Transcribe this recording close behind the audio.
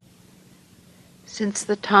Since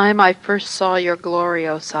the time I first saw your glory,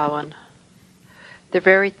 O Sawan, the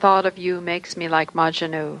very thought of you makes me like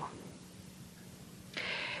Majanu.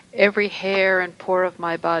 Every hair and pore of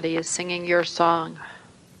my body is singing your song.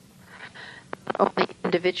 Not only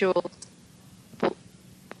individuals,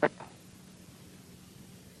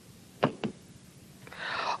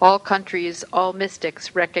 all countries, all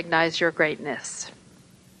mystics recognize your greatness.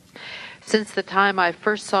 Since the time I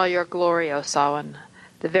first saw your glory, O Sawan,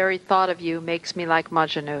 the very thought of you makes me like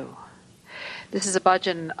Majanu. This is a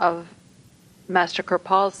bhajan of Master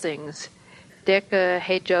Kirpal Singh's Deka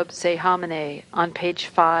Hejab Se Hamane on page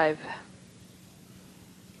 5.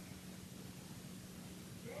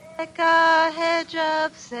 Deka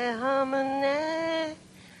Hejab Se Hamane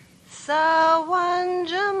Sawan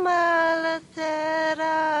Jamal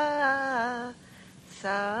Tera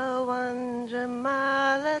Sawan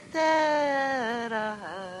Jamal Tera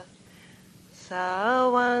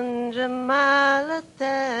Sawan Jamal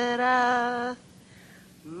Tera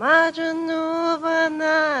Majnu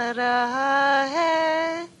bana raha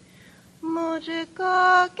hai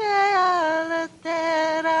mujhko ख्याल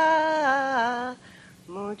तेरा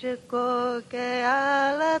मुझको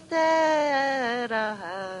ख्याल तेरा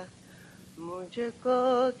मुझको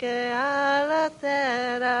ख्याल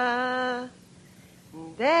तेरा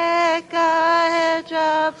देखा है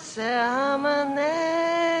जब से हमने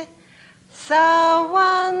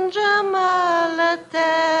सावन जमाल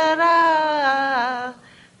तेरा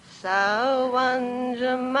सावन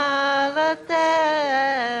जमाल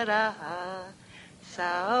तेरा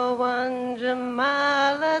सावन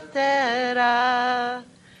जमाल तेरा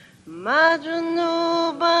मजनू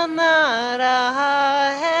बना रहा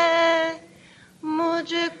है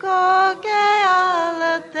मुझको ख्याल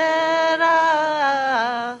तेरा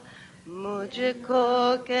मुझको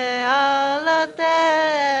ख्याल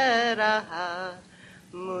तेरा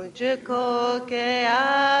मुझको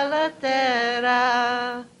ख्याल तेरा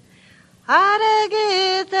हर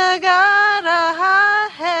गीत गा रहा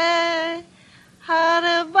है हर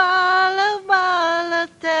बाल बाल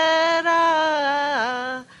तेरा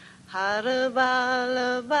हर बाल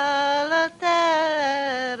बाल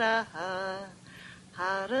तेरा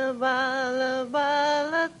हर बाल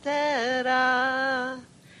बाल तेरा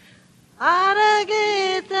हर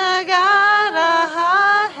गीत गा रहा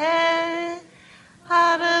है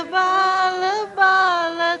हर बाल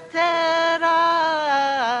बाल तेरा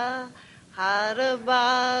हर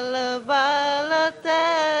बाल बाल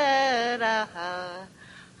तेरा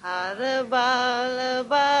हर बाल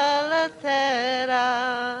बाल तेरा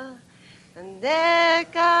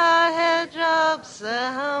देखा है जब से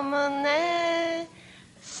हमने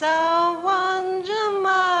सावन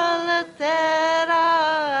जमाल तेरा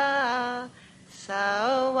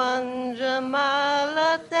सावन जमाल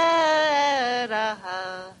तेरा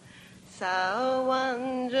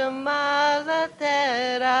सावन जमाल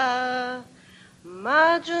तेरा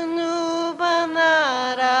मजनू बना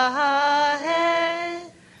रहा है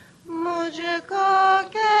मुझको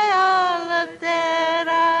ख्याल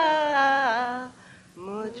तेरा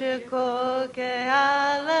मुझको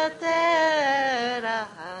ख्याल तेरा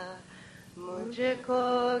मुझको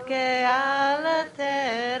ख्याल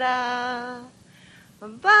तेरा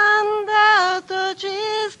बंदा तो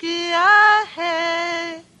चीज किया है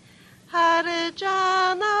हर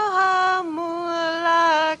जानो हमूला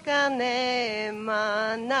कने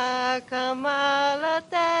माना कमाल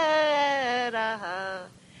तेरा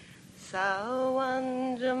सावन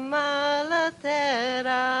जमाल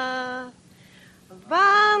तेरा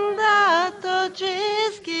बंदा तो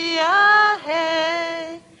चीज किया है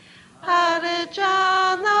हर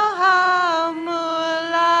जानो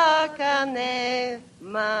हमूला कने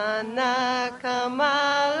माना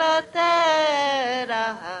कमाल तेरा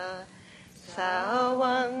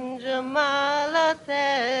सावन जमाल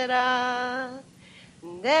तेरा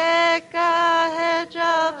देखा है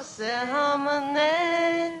जब से हमने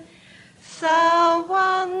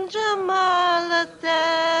सावन जमाल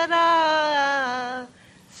तेरा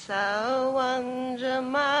सावन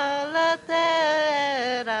जमाल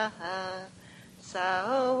तेरा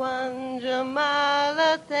सावन जमाल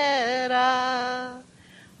तेरा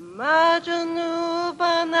मजनू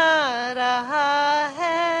बना रहा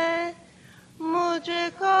है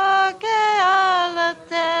मुझको ख्याल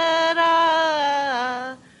तेरा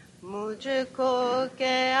मुझको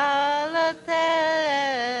ख्याल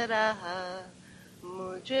तेरा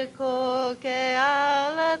मुझको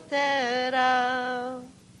ख्याल तेरा.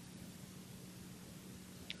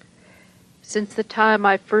 Since the time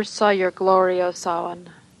I first saw your glory, O Sawan,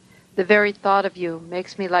 the very thought of you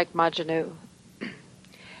makes me like Majanu.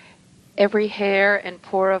 Every hair and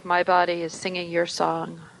pore of my body is singing your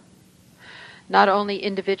song. Not only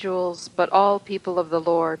individuals, but all people of the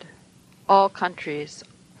Lord, all countries,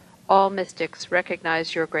 all mystics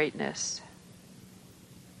recognize your greatness.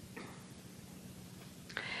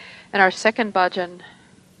 And our second bhajan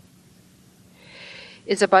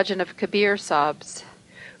is a bhajan of Kabir Sahib's,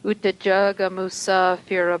 Utta Jaga Musa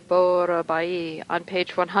Firabora Bai, on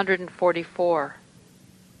page 144.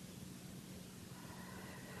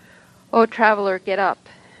 O traveler, get up.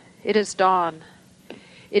 It is dawn.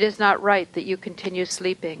 It is not right that you continue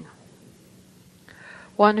sleeping.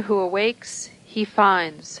 One who awakes, he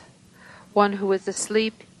finds. One who is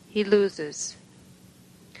asleep, he loses.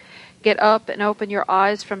 Get up and open your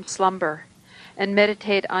eyes from slumber, and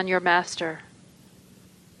meditate on your master.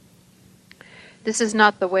 This is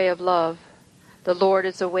not the way of love. The Lord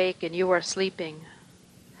is awake and you are sleeping.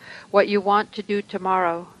 What you want to do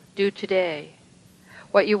tomorrow, do today.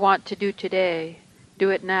 What you want to do today, do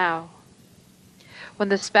it now. When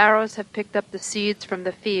the sparrows have picked up the seeds from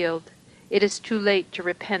the field, it is too late to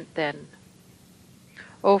repent then.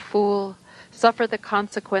 O fool, suffer the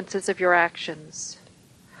consequences of your actions.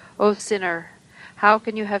 O sinner, how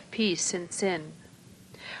can you have peace in sin?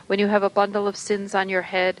 When you have a bundle of sins on your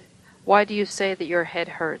head, why do you say that your head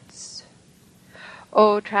hurts?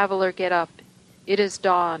 O traveler, get up. It is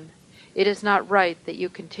dawn. It is not right that you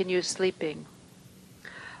continue sleeping.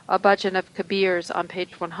 A bhajan of Kabir's on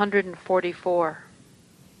page 144.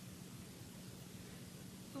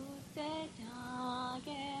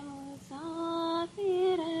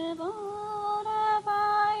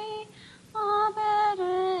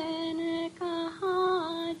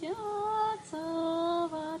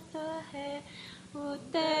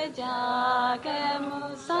 जागे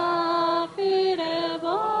मुसाफिर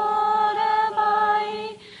bore by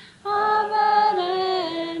अबरे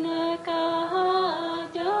न कहा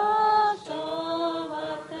जो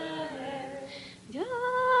सोवत है जो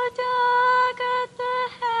जागत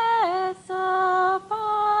है सो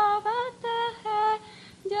पावत है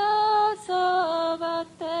जो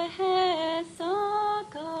सोवत है सो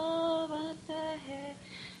खोवत है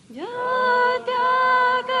जो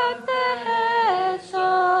जागत है सो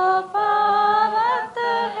पावत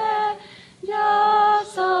है जो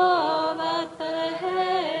सोवत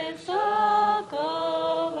है सो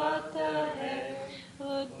खोवत है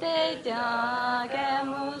उते जागे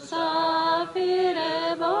मुसाफिर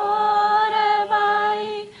बोर बाई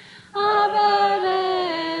अबरे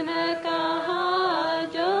न कहा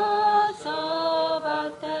जो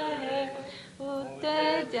सोवत है उते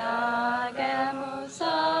जागे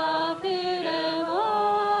मुसाफिर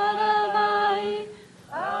बोर बाई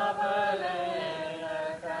अबरे न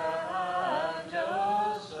कहा जो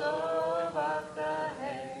सोवत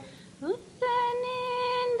है उते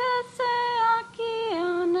नींद से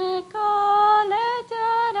आँखियों खोले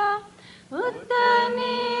जरा उते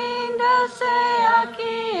नींद से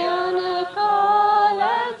आँखियों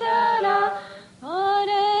खोले जरा और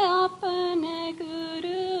अपने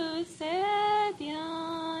गुरु से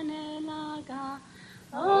ध्यान लगा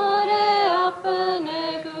और अपने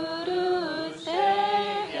गुरु से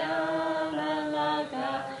ध्यान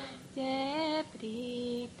लगा जय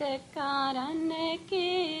प्रीत कारण की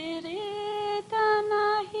रीत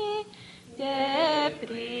नहीं जय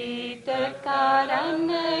प्रीत कारण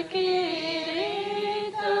की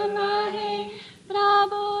रीत नहीं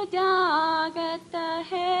प्रभु जागत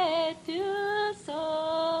है तू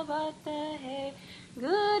सोवत है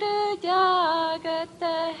गुरु जागत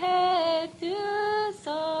है तू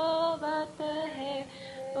सोवत है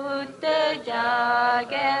उत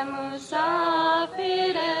जागे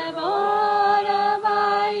मुसाफिर बोर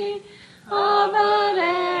बाई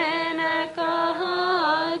अबरे न कहा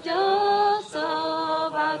जो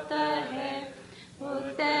सोवत है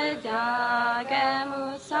उत जागे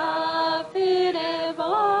मुसाफिर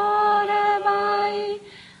बोर बाई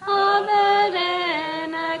अबरे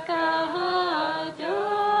न कहा जो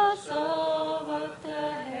सोवत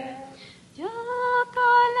है जो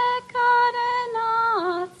कल करना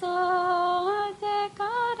सो आज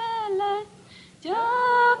कर ले जो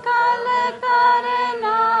कल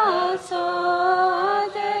करना सो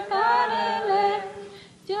आज कर ले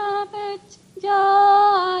जो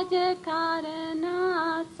आज करना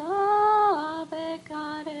सो अब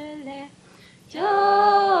कर ले जो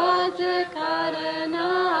आज करना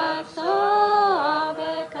सो अब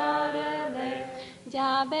कर ले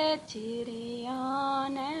जाबे चिड़ियों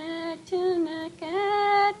ने चुन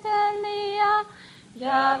के तलिया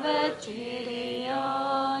जाबे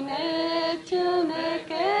चिड़ियों ने चुन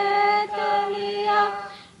के तलिया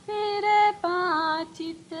फिर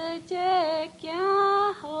पाचित जे क्या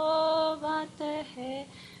हो बात है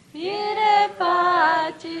फिर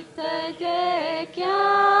पाचित जे क्या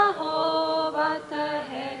हो बात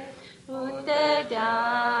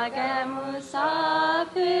जागे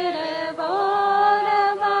मुसाफिर बोल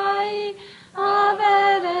भाई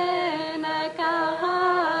आवेरे न कहा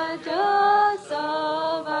जो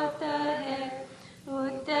सोवत है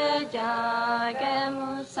उठ जागे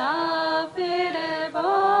मुसाफिर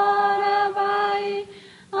बोल भाई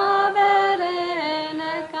आवेरे न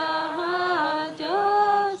कहा जो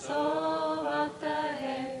सोवत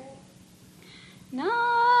है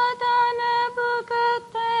नादन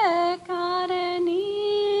भुगते करनी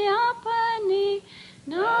अपनी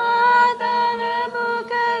नादन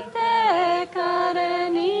भुगते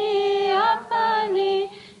करनी अपनी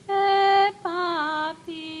ए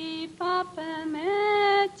पापी पाप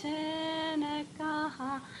में चैन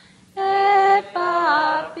कहा ए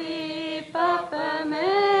पापी पाप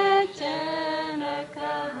में चैन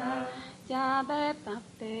कहा जब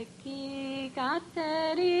पाप की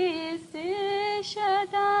गातरी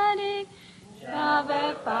शेषधारी जब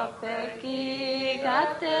पाप की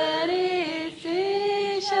गातरी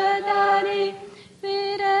शेषधारी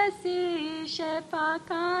फिर शीश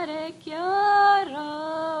पकार क्यों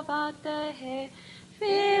रोवत है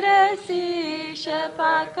फिर शीश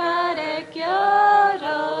पकार क्यों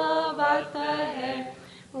रोवत है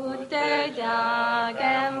उठ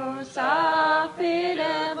जागे मुसाफिर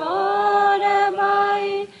बोल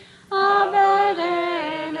भाई आवेरे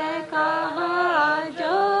न कहा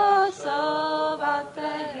जो सोवत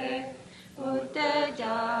है उठ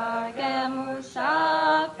जागे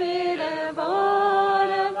मुसाफिर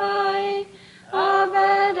बोल भाई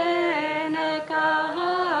आवेरे न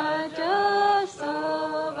कहा जो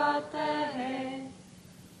सोवत है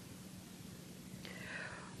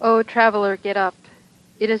O traveler, get up.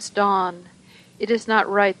 It is dawn. It is not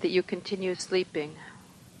right that you continue sleeping.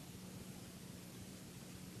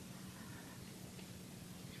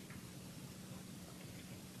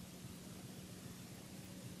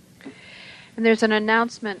 And there's an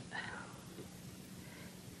announcement.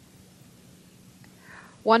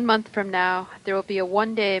 1 month from now, there will be a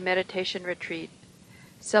one-day meditation retreat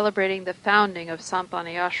celebrating the founding of Sant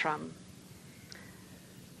Bani ashram.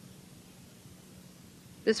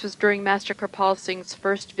 This was during Master Kirpal Singh's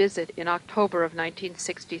first visit in October of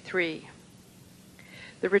 1963.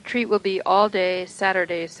 The retreat will be all day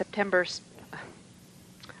Saturday,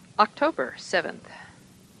 October 7th.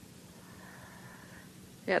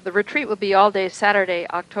 The retreat will be all day Saturday,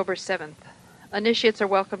 October 7th. Initiates are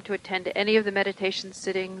welcome to attend any of the meditation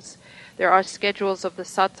sittings. There are schedules of the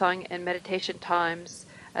Satsang and meditation times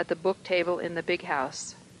at the book table in the big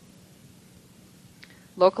house.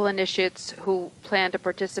 Local initiates who plan to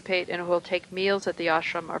participate and who will take meals at the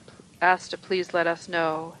ashram are asked to please let us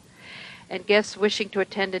know. And guests wishing to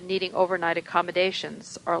attend and needing overnight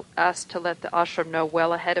accommodations are asked to let the ashram know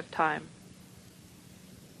well ahead of time.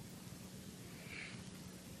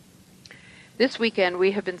 This weekend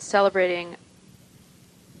we have been celebrating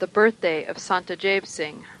the birthday of Sant Ajay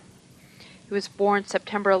Singh. He was born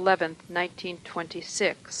September 11th,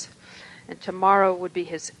 1926, and tomorrow would be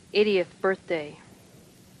his 80th birthday.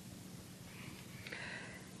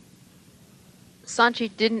 Sanchi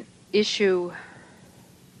didn't issue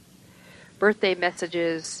birthday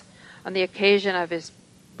messages on the occasion of his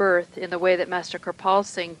birth in the way that Master Kirpal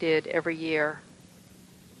Singh did every year.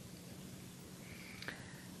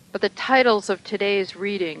 But the titles of today's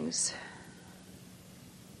readings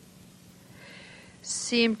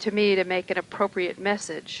seem to me to make an appropriate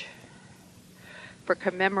message for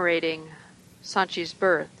commemorating Sanchi's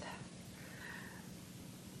birth.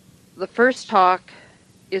 The first talk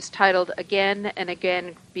is titled Again and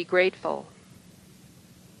Again Be Grateful.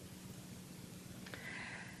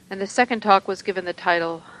 And the second talk was given the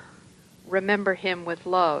title Remember Him with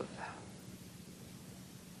Love.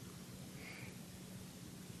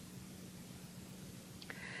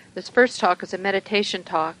 This first talk is a meditation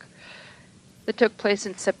talk that took place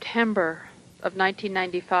in September of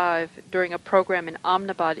 1995 during a program in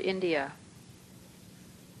Ahmedabad, India.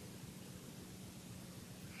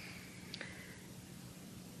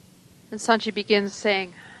 And Sanchi begins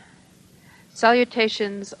saying,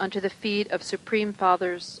 Salutations unto the feet of Supreme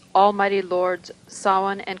Fathers, Almighty Lords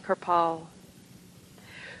Sawan and Kirpal,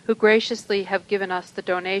 who graciously have given us the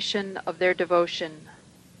donation of their devotion,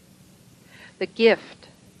 the gift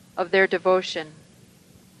of their devotion,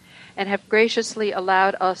 and have graciously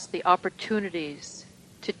allowed us the opportunities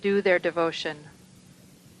to do their devotion.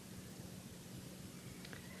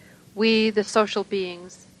 We, the social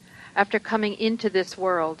beings, after coming into this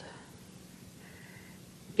world,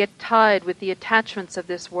 get tied with the attachments of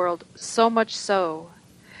this world, so much so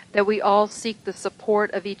that we all seek the support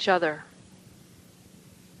of each other.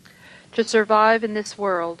 To survive in this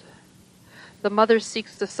world, the mother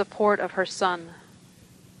seeks the support of her son,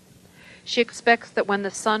 She expects that when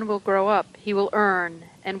the son will grow up, he will earn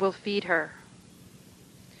and will feed her.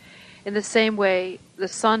 In the same way, the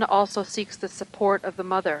son also seeks the support of the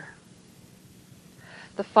mother.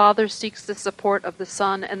 The father seeks the support of the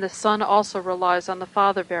son, and the son also relies on the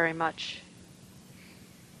father very much.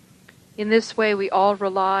 In this way, we all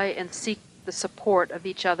rely and seek the support of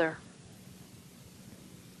each other.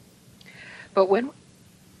 But when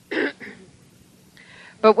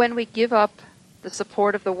we give up the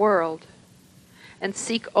support of the world and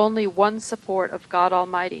seek only one support of God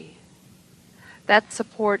Almighty, that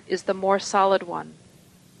support is the more solid one,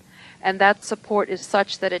 and that support is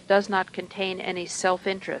such that it does not contain any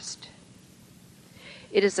self-interest.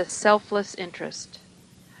 It is a selfless interest,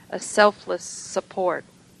 a selfless support.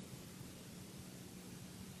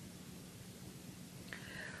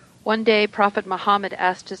 One day, Prophet Muhammad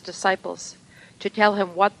asked his disciples to tell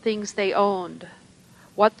him what things they owned,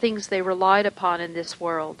 what things they relied upon in this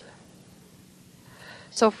world.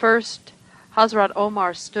 So first, Hazrat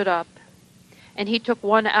Omar stood up, and he took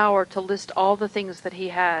 1 hour to list all the things that he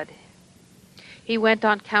had. He went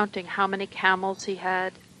on counting how many camels he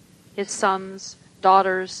had, his sons,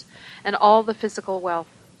 daughters, and all the physical wealth,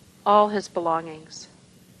 all his belongings.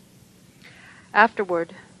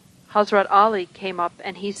 Afterward, Hazrat Ali came up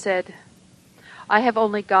and he said, "I have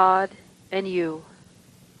only God and you.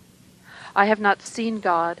 I have not seen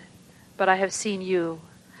God, but I have seen you,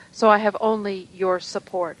 so I have only your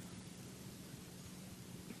support."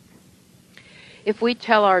 If we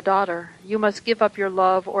tell our daughter, "You must give up your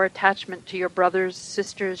love or attachment to your brothers,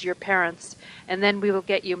 sisters, your parents, and then we will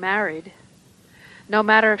get you married," no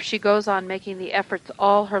matter if she goes on making the efforts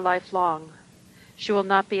all her life long, she will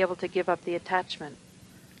not be able to give up the attachment,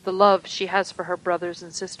 the love she has for her brothers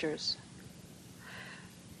and sisters.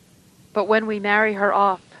 But when we marry her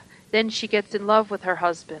off, then she gets in love with her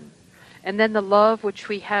husband, and then the love which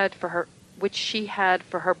she had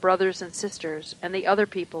for her brothers and sisters and the other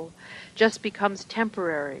people just becomes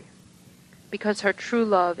temporary, because her true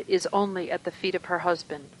love is only at the feet of her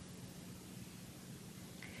husband.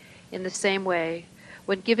 In the same way,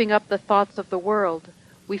 when giving up the thoughts of the world,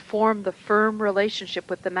 we form the firm relationship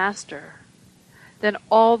with the Master, then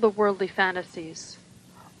all the worldly fantasies,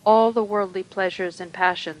 all the worldly pleasures and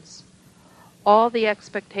passions, all the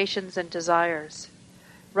expectations and desires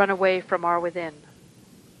run away from our within.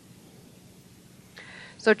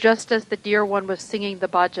 So just as the dear one was singing the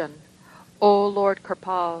bhajan, "O Lord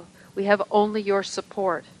Kirpal, we have only your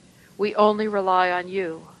support, we only rely on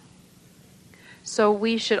you," so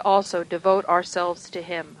we should also devote ourselves to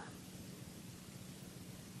him.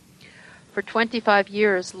 For 25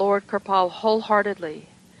 years, Lord Kirpal wholeheartedly,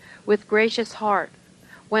 with gracious heart,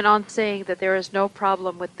 went on saying that there is no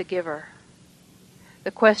problem with the giver.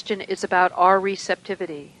 The question is about our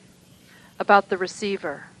receptivity, about the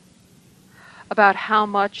receiver, about how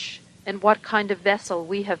much and what kind of vessel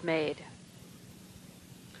we have made.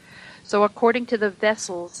 So according to the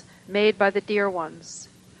vessels made by the dear ones,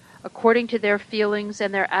 according to their feelings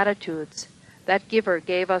and their attitudes, that giver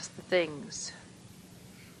gave us the things.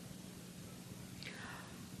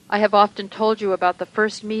 I have often told you about the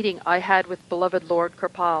first meeting I had with beloved Lord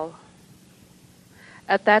Kirpal.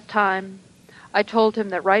 At that time, I told him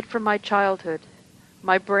that right from my childhood,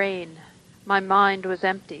 my brain, my mind was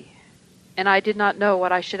empty, and I did not know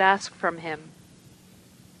what I should ask from him.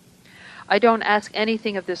 "I don't ask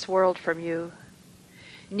anything of this world from you.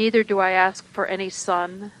 Neither do I ask for any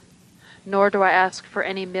sun, nor do I ask for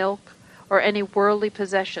any milk or any worldly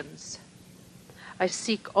possessions. I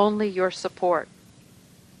seek only your support."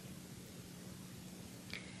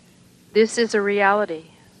 This is a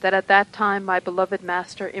reality that at that time my beloved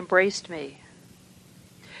Master embraced me.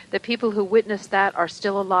 The people who witnessed that are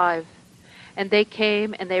still alive, and they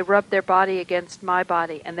came and they rubbed their body against my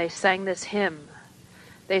body, and they sang this hymn.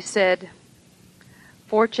 They said,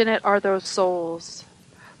 "Fortunate are those souls,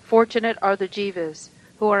 fortunate are the jivas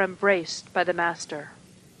who are embraced by the Master."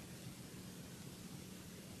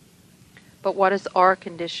 But what is our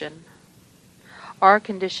condition? Our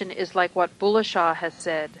condition is like what Bulleh Shah has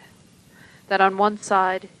said, that on one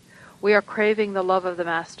side we are craving the love of the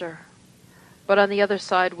Master, but on the other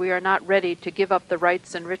side we are not ready to give up the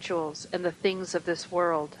rites and rituals and the things of this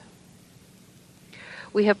world.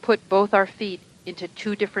 We have put both our feet into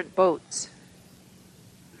two different boats.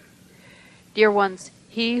 Dear ones,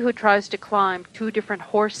 he who tries to climb two different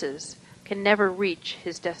horses can never reach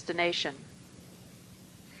his destination.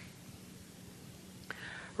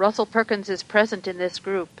 Russell Perkins is present in this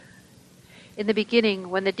group. In the beginning,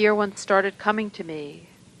 when the dear ones started coming to me,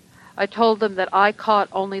 I told them that I caught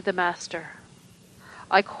only the Master.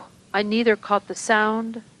 I neither caught the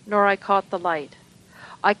sound nor I caught the light.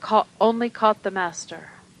 only caught the Master.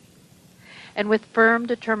 And with firm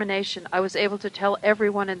determination I was able to tell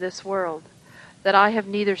everyone in this world that I have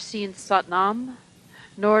neither seen Satnam,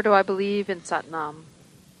 nor do I believe in Satnam,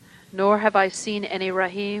 nor have I seen any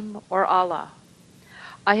Rahim or Allah.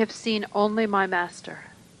 I have seen only my Master,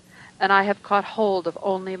 and I have caught hold of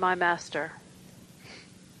only my Master.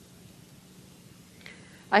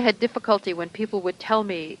 I had difficulty when people would tell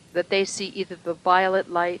me that they see either the violet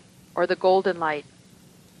light or the golden light.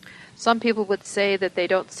 Some people would say that they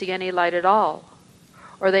don't see any light at all,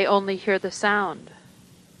 or they only hear the sound.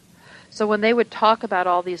 So when they would talk about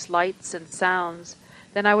all these lights and sounds,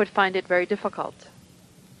 then I would find it very difficult.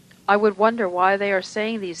 I would wonder why they are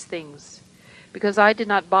saying these things, because I did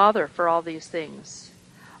not bother for all these things.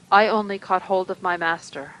 I only caught hold of my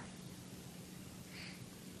Master.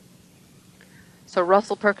 So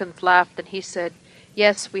Russell Perkins laughed and he said,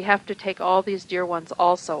 "Yes, we have to take all these dear ones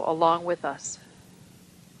also along with us."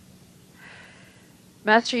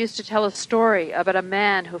 Master used to tell a story about a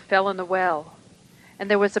man who fell in the well, and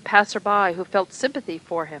there was a passerby who felt sympathy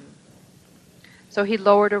for him. So he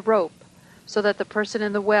lowered a rope so that the person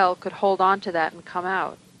in the well could hold on to that and come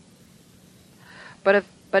out.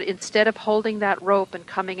 But instead of holding that rope and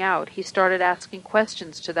coming out, he started asking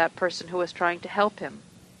questions to that person who was trying to help him.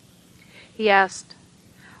 He asked,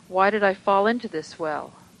 "Why did I fall into this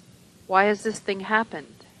well? Why has this thing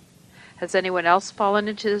happened? Has anyone else fallen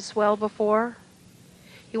into this well before?"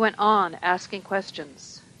 He went on asking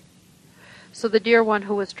questions. So the dear one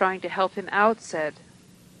who was trying to help him out said,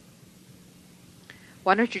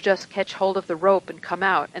 "Why don't you just catch hold of the rope and come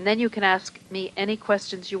out, and then you can ask me any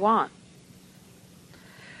questions you want?"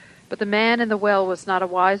 But the man in the well was not a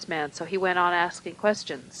wise man, so he went on asking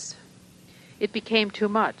questions. It became too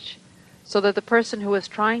much, so that the person who was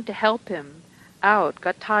trying to help him out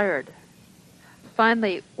got tired.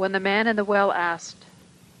 Finally, when the man in the well asked,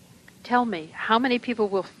 "Tell me, how many people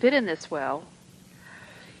will fit in this well?"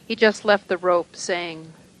 he just left the rope,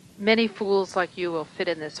 saying, "Many fools like you will fit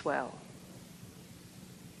in this well."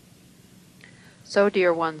 So,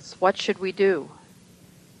 dear ones, what should we do?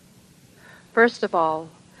 First of all,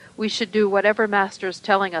 we should do whatever Master is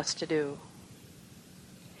telling us to do.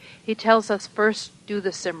 He tells us first do the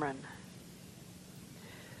Simran.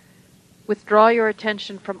 Withdraw your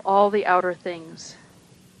attention from all the outer things.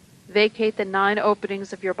 Vacate the 9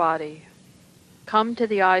 openings of your body. Come to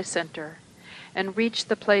the eye center and reach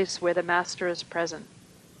the place where the Master is present.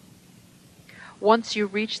 Once you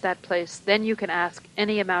reach that place, then you can ask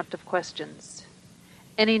any amount of questions,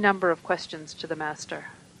 any number of questions to the Master.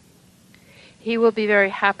 He will be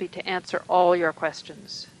very happy to answer all your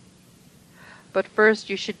questions. But first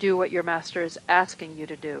you should do what your Master is asking you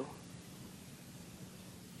to do.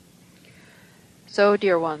 So,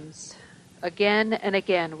 dear ones, again and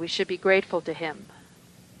again we should be grateful to him.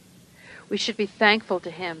 We should be thankful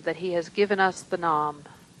to him that he has given us the Nam.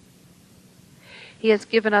 He has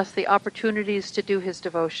given us the opportunities to do his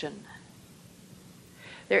devotion.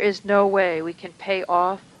 There is no way we can pay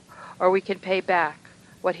off or we can pay back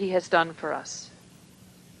what he has done for us.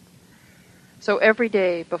 So every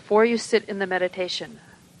day, before you sit in the meditation,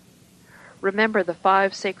 remember the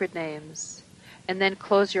 5 sacred names, and then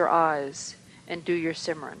close your eyes and do your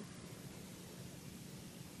Simran.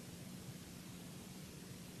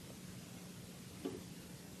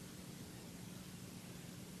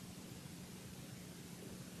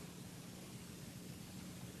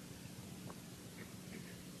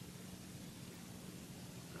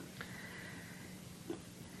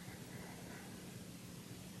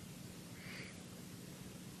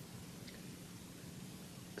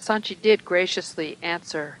 Sanchi did graciously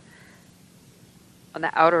answer on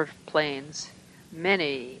the outer planes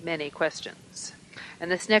many, many questions.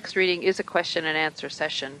 And this next reading is a question and answer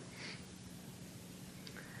session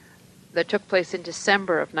that took place in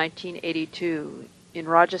December of 1982 in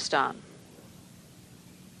Rajasthan.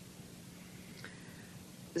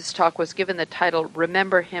 This talk was given the title,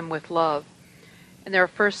 "Remember Him with Love." And there are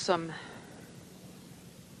first some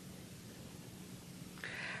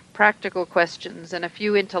practical questions and a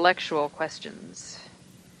few intellectual questions.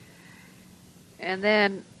 And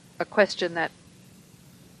then a question that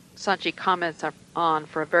Sanchi comments on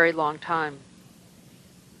for a very long time.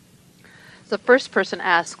 The first person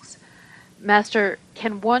asks, "Master,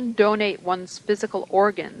 can one donate one's physical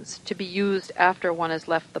organs to be used after one has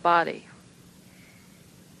left the body?"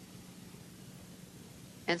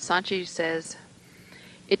 And Sanchi says,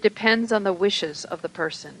 "It depends on the wishes of the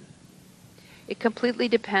person. It completely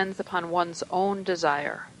depends upon one's own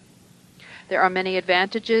desire. There are many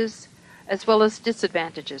advantages as well as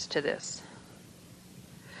disadvantages to this.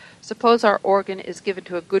 Suppose our organ is given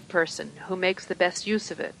to a good person who makes the best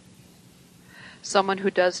use of it, someone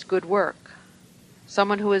who does good work,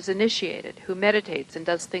 someone who is initiated, who meditates and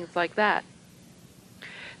does things like that.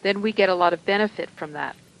 Then we get a lot of benefit from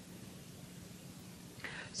that.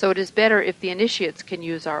 So it is better if the initiates can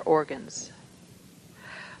use our organs.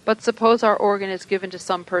 But suppose our organ is given to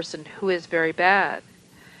some person who is very bad,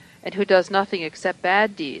 and who does nothing except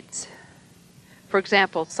bad deeds. For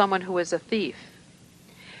example, someone who is a thief.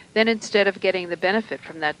 Then instead of getting the benefit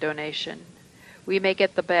from that donation, we may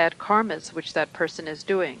get the bad karmas which that person is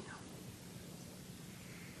doing.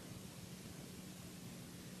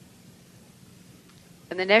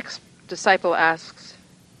 And the next disciple asks,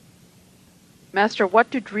 Master, what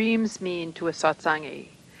do dreams mean to a satsangi?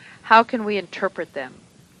 How can we interpret them?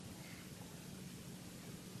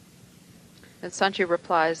 And Sanchi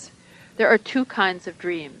replies, there are two kinds of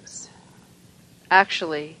dreams.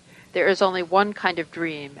 Actually, there is only one kind of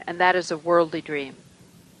dream, and that is a worldly dream.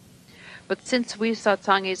 But since we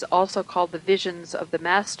satsangis also call the visions of the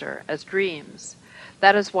Master as dreams,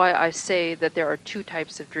 that is why I say that there are two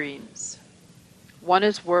types of dreams. One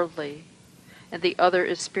is worldly, and the other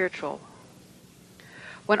is spiritual.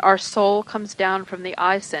 When our soul comes down from the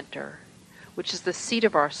eye center, which is the seat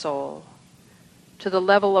of our soul, to the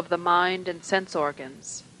level of the mind and sense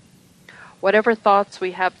organs, whatever thoughts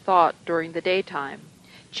we have thought during the daytime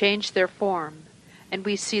change their form, and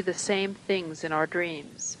we see the same things in our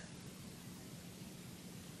dreams.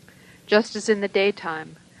 Just as in the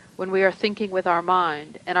daytime, when we are thinking with our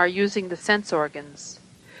mind and are using the sense organs,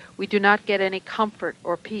 we do not get any comfort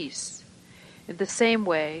or peace. In the same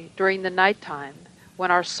way, during the nighttime,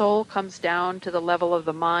 when our soul comes down to the level of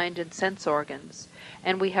the mind and sense organs,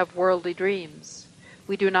 and we have worldly dreams,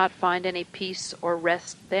 we do not find any peace or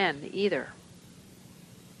rest then either.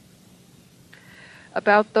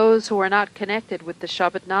 About those who are not connected with the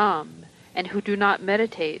Shabad Nam and who do not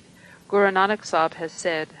meditate, Guru Nanak Sahib has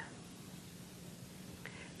said,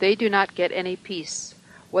 they do not get any peace,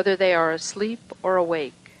 whether they are asleep or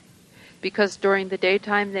awake, because during the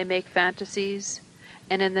daytime they make fantasies,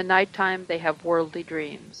 and in the nighttime they have worldly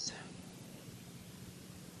dreams.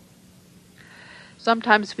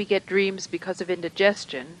 Sometimes we get dreams because of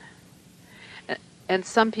indigestion, and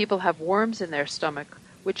some people have worms in their stomach,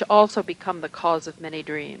 which also become the cause of many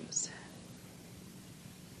dreams.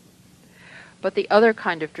 But the other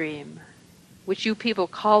kind of dream, which you people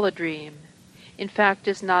call a dream, in fact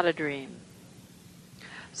is not a dream.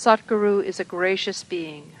 Satguru is a gracious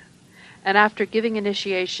being, and after giving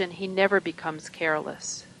initiation he never becomes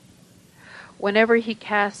careless. Whenever he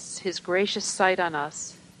casts his gracious sight on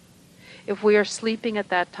us, if we are sleeping at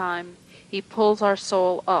that time, he pulls our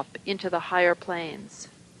soul up into the higher planes.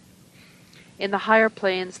 In the higher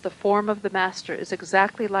planes, the form of the Master is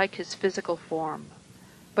exactly like his physical form,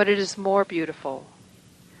 but it is more beautiful.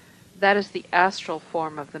 That is the astral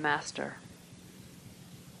form of the Master.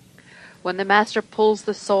 When the Master pulls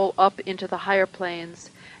the soul up into the higher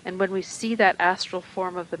planes, and when we see that astral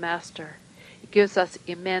form of the Master, it gives us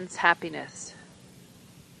immense happiness.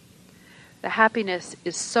 The happiness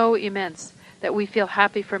is so immense that we feel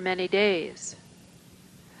happy for many days.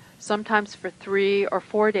 Sometimes for 3 or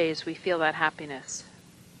 4 days we feel that happiness.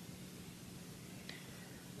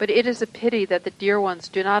 But it is a pity that the dear ones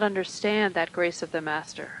do not understand that grace of the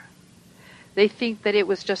Master. They think that it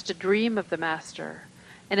was just a dream of the Master,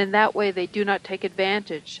 and in that way they do not take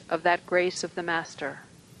advantage of that grace of the Master.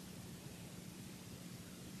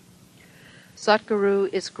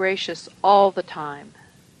 Satguru is gracious all the time,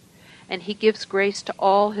 and he gives grace to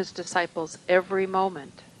all his disciples every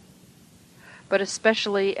moment. But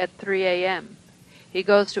especially at 3 a.m., he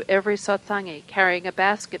goes to every satsangi carrying a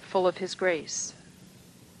basket full of his grace.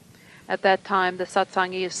 At that time, the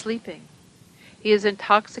satsangi is sleeping. He is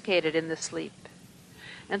intoxicated in the sleep,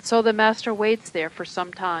 and so the Master waits there for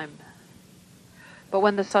some time. But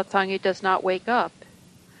when the satsangi does not wake up,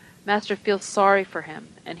 Master feels sorry for him,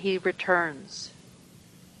 and he returns.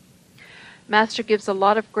 Master gives a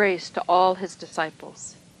lot of grace to all his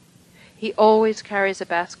disciples. He always carries a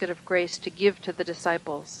basket of grace to give to the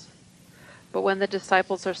disciples. But when the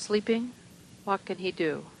disciples are sleeping, what can he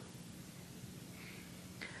do?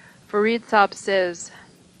 Farid Sahib says,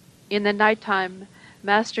 in the nighttime,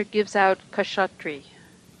 Master gives out kashatri.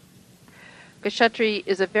 Kashatri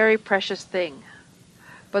is a very precious thing,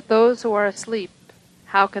 but those who are asleep,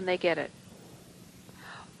 how can they get it?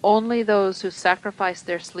 Only those who sacrifice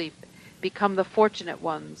their sleep become the fortunate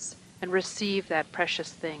ones and receive that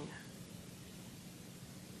precious thing.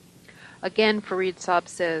 Again, Farid Sahib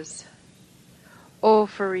says, O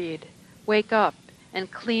Farid, wake up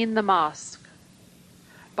and clean the mosque.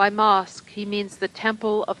 By mosque, he means the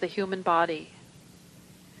temple of the human body.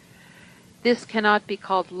 This cannot be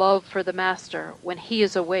called love for the Master when he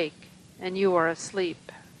is awake and you are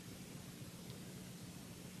asleep.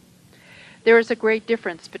 There is a great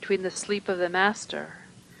difference between the sleep of the Master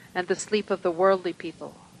and the sleep of the worldly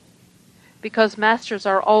people, because Masters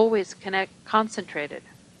are always concentrated.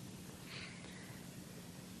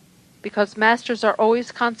 Because Masters are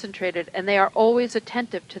always concentrated and they are always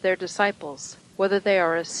attentive to their disciples, whether they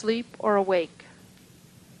are asleep or awake.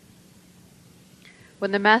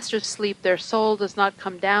 When the Masters sleep, their soul does not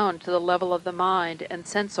come down to the level of the mind and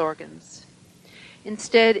sense organs.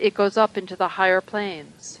 Instead, it goes up into the higher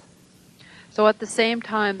planes. So at the same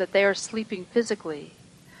time that they are sleeping physically,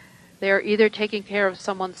 they are either taking care of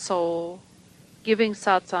someone's soul, giving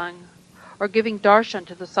satsang, or giving darshan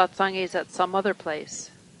to the satsangis at some other place.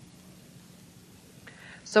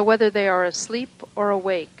 So whether they are asleep or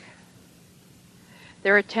awake,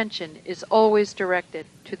 their attention is always directed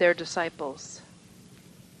to their disciples.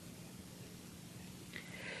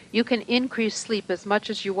 You can increase sleep as much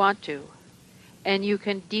as you want to, and you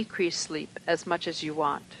can decrease sleep as much as you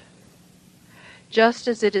want. Just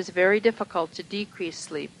as it is very difficult to decrease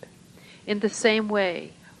sleep, in the same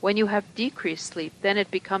way, when you have decreased sleep, then it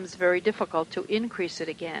becomes very difficult to increase it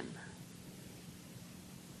again.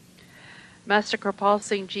 Master Kirpal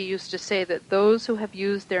Singh Ji used to say that those who have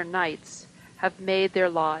used their nights have made their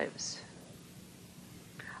lives.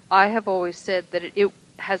 I have always said that it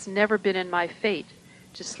has never been in my fate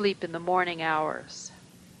to sleep in the morning hours.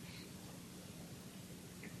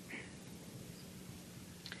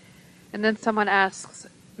 And then someone asks,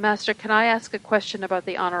 Master, can I ask a question about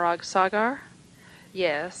the Anurag Sagar?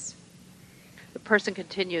 Yes. The person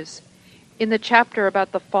continues, in the chapter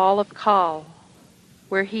about the fall of Kal,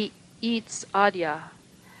 where he eats Adya,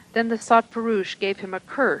 then the Satpurush gave him a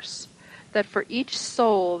curse that for each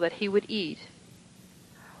soul that he would eat,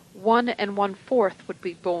 1 1/4 would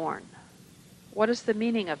be born. What is the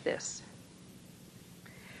meaning of this?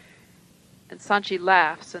 And Sanchi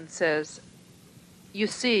laughs and says, you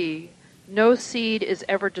see, no seed is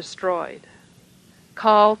ever destroyed.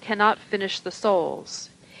 Kal cannot finish the souls.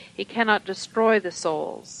 He cannot destroy the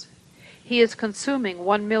souls. He is consuming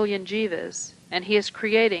 1 million jivas, and he is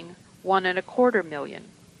creating 1 1/4 million.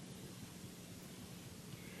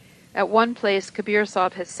 At one place, Kabir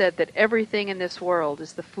Sahib has said that everything in this world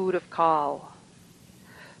is the food of Kal.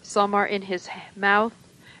 Some are in his mouth,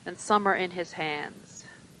 and some are in his hands.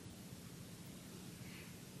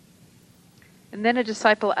 And then a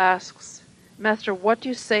disciple asks, Master, what do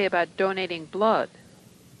you say about donating blood?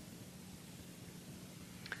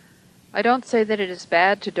 I don't say that it is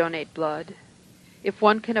bad to donate blood. If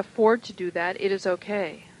one can afford to do that, it is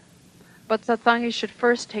okay. But satsangis should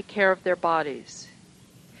first take care of their bodies.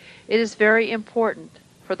 It is very important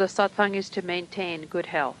for the satsangis to maintain good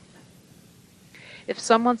health. If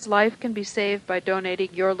someone's life can be saved by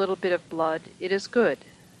donating your little bit of blood, it is good.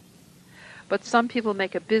 But some people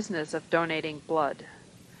make a business of donating blood.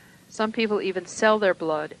 Some people even sell their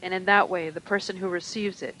blood, and in that way the person who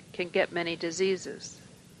receives it can get many diseases.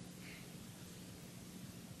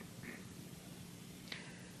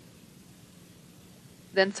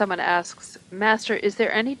 Then someone asks, Master, is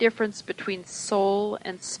there any difference between soul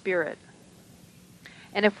and spirit?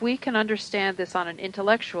 And if we can understand this on an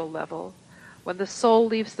intellectual level, when the soul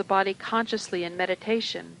leaves the body consciously in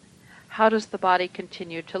meditation, how does the body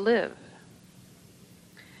continue to live?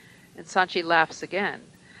 And Sanchi laughs again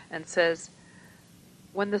and says,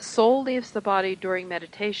 when the soul leaves the body during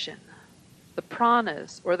meditation, the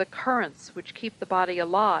pranas, or the currents which keep the body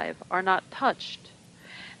alive, are not touched.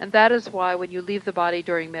 And that is why when you leave the body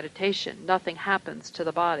during meditation, nothing happens to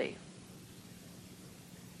the body.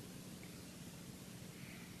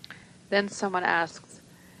 Then someone asks,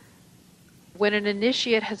 when an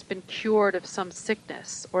initiate has been cured of some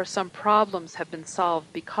sickness or some problems have been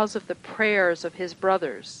solved because of the prayers of his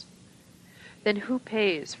brothers, then who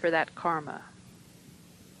pays for that karma?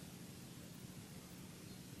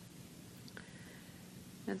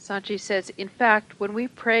 And Sanchi says, in fact, when we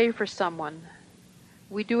pray for someone,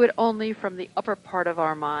 we do it only from the upper part of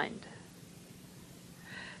our mind.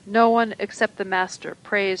 No one except the Master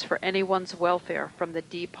prays for anyone's welfare from the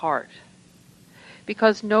deep heart,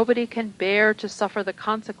 because nobody can bear to suffer the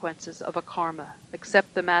consequences of a karma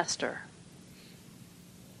except the Master.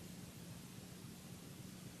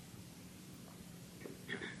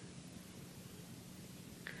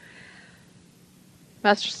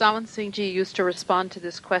 Master Sawan Singh Ji used to respond to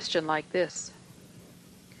this question like this.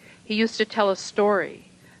 He used to tell a story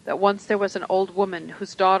that once there was an old woman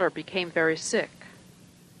whose daughter became very sick.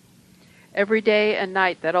 Every day and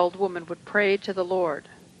night that old woman would pray to the Lord,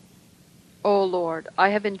 O Lord, I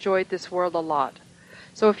have enjoyed this world a lot,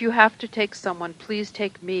 so if you have to take someone, please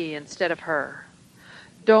take me instead of her.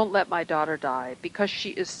 Don't let my daughter die, because she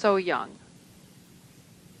is so young.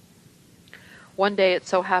 One day it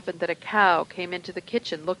so happened that a cow came into the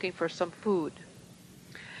kitchen looking for some food.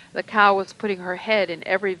 The cow was putting her head in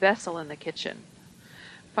every vessel in the kitchen.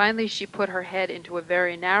 Finally she put her head into a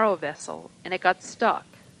very narrow vessel, and it got stuck.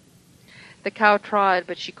 The cow tried,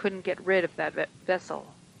 but she couldn't get rid of that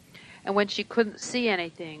vessel. And when she couldn't see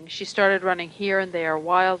anything, she started running here and there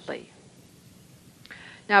wildly.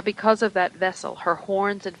 Now because of that vessel, her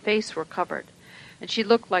horns and face were covered, and she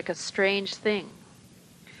looked like a strange thing.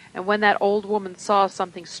 And when that old woman saw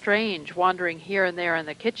something strange wandering here and there in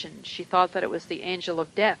the kitchen, she thought that it was the angel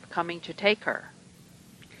of death coming to take her.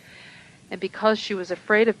 And because she was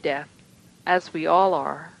afraid of death, as we all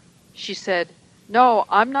are, she said, "No,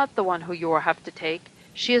 I'm not the one who you will have to take.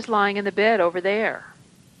 She is lying in the bed over there."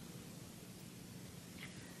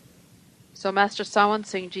 So Master Sawan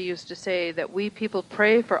Singh Ji used to say that we people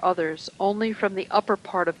pray for others only from the upper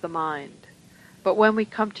part of the mind. But when we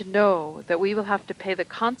come to know that we will have to pay the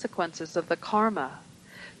consequences of the karma,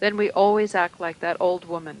 then we always act like that old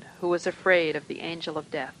woman who was afraid of the angel of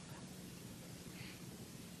death.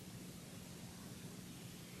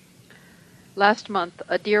 Last month,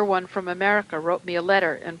 a dear one from America wrote me a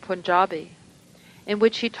letter in Punjabi, in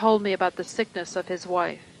which he told me about the sickness of his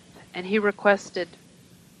wife, and he requested,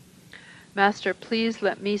 "Master, please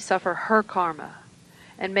let me suffer her karma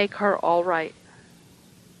and make her all right."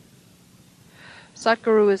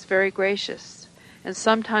 Satguru is very gracious, and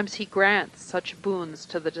sometimes he grants such boons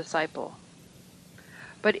to the disciple.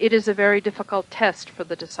 But it is a very difficult test for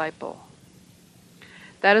the disciple.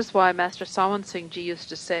 That is why Master Sawan Singh Ji used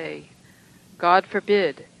to say, "God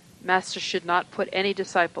forbid, Master should not put any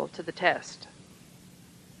disciple to the test."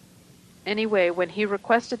 Anyway, when he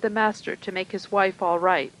requested the Master to make his wife all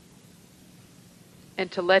right,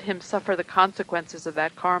 and to let him suffer the consequences of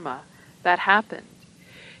that karma, that happened.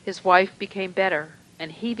 His wife became better,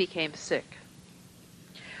 and he became sick.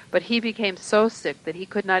 But he became so sick that he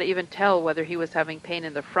could not even tell whether he was having pain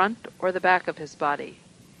in the front or the back of his body.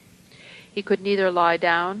 He could neither lie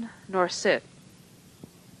down nor sit.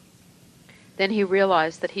 Then he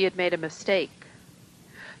realized that he had made a mistake,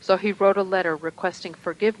 so he wrote a letter requesting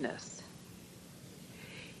forgiveness.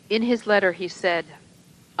 In his letter he said,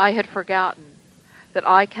 "I had forgotten that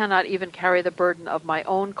I cannot even carry the burden of my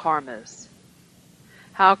own karmas.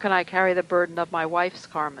 How can I carry the burden of my wife's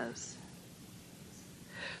karmas?"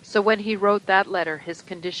 So when he wrote that letter, his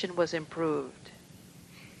condition was improved.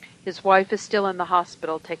 His wife is still in the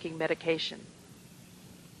hospital taking medication.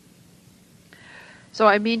 So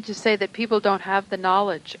I mean to say that people don't have the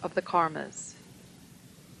knowledge of the karmas.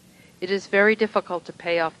 It is very difficult to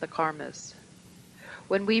pay off the karmas.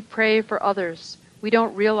 When we pray for others, we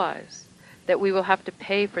don't realize that we will have to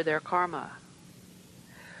pay for their karma.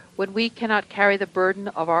 When we cannot carry the burden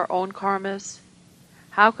of our own karmas,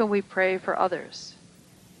 how can we pray for others?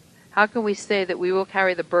 How can we say that we will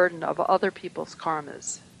carry the burden of other people's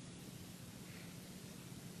karmas?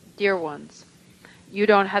 Dear ones, you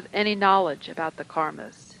don't have any knowledge about the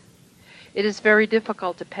karmas. It is very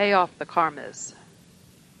difficult to pay off the karmas.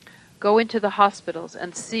 Go into the hospitals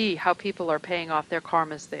and see how people are paying off their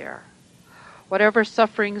karmas there. Whatever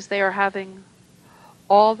sufferings they are having,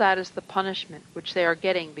 all that is the punishment which they are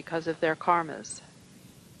getting because of their karmas.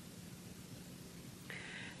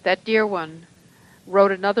 That dear one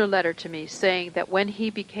wrote another letter to me saying that when he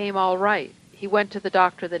became all right, he went to the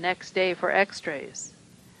doctor the next day for x-rays,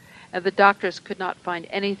 and the doctors could not find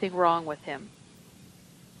anything wrong with him.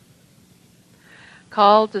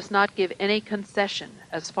 Kal does not give any concession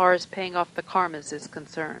as far as paying off the karmas is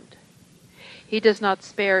concerned. He does not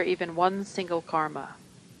spare even one single karma.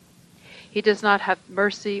 He does not have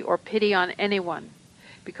mercy or pity on anyone,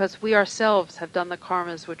 because we ourselves have done the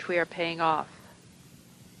karmas which we are paying off.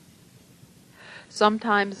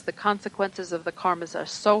 Sometimes the consequences of the karmas are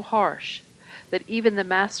so harsh that even the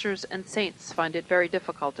masters and saints find it very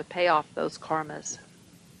difficult to pay off those karmas.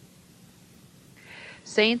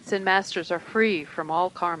 Saints and masters are free from all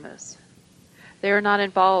karmas. They are not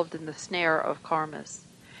involved in the snare of karmas,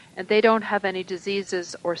 and they don't have any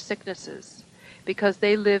diseases or sicknesses, because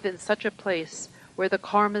they live in such a place where the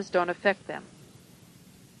karmas don't affect them.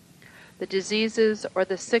 The diseases or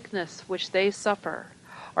the sickness which they suffer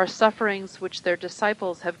are sufferings which their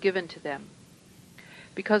disciples have given to them,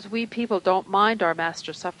 because we people don't mind our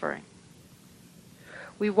master suffering.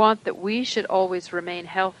 We want that we should always remain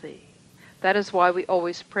healthy. That is why we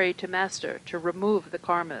always pray to Master to remove the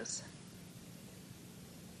karmas.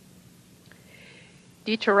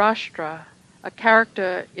 Dhritarashtra, a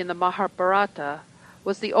character in the Mahabharata,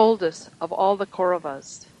 was the oldest of all the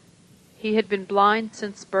Kauravas. He had been blind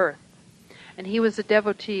since birth, and he was a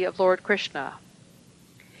devotee of Lord Krishna.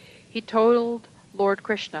 He told Lord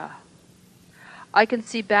Krishna, "I can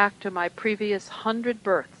see back to my previous 100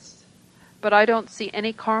 births, but I don't see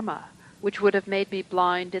any karma which would have made me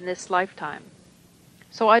blind in this lifetime.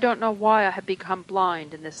 So I don't know why I have become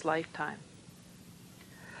blind in this lifetime."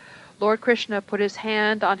 Lord Krishna put his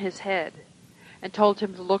hand on his head and told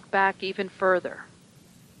him to look back even further.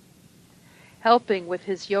 Helping with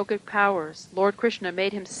his yogic powers, Lord Krishna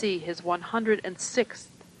made him see his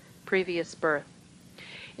 106th previous birth,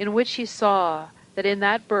 in which he saw that in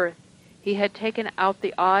that birth he had taken out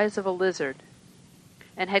the eyes of a lizard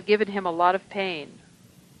and had given him a lot of pain.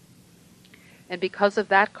 And because of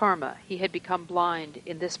that karma, he had become blind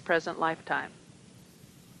in this present lifetime.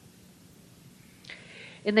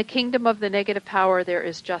 In the kingdom of the negative power there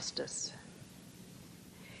is justice.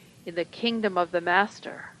 In the kingdom of the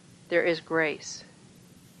master there is grace.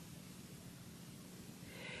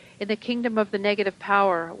 In the kingdom of the negative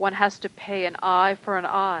power, one has to pay an eye for an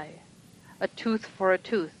eye, a tooth for a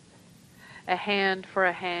tooth, a hand for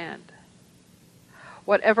a hand.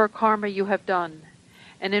 Whatever karma you have done,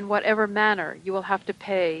 and in whatever manner, you will have to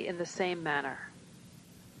pay in the same manner.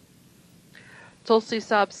 Tulsi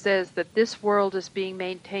Sahib says that this world is being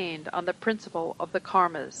maintained on the principle of the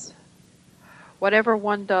karmas. Whatever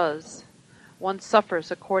one does, one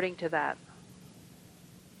suffers according to that.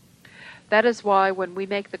 That is why when we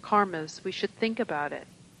make the karmas, we should think about it,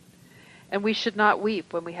 and we should not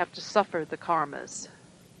weep when we have to suffer the karmas.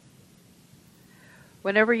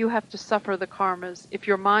 Whenever you have to suffer the karmas, if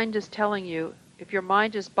your mind is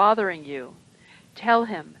bothering you, tell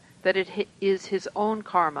him that it is his own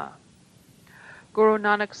karma. Guru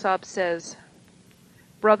Nanak Sahib says,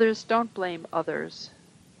 "Brothers, don't blame others.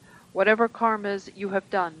 Whatever karmas you have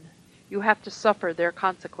done, you have to suffer their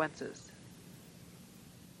consequences."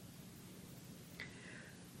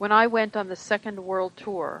 When I went on the Second World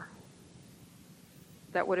Tour,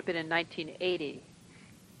 that would have been in 1980,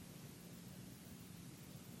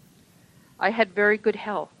 I had very good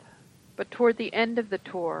health, but toward the end of the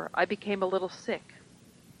tour, I became a little sick.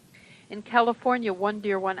 In California, one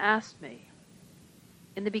dear one asked me,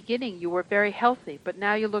 "In the beginning you were very healthy, but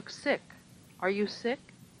now you look sick. Are you sick?"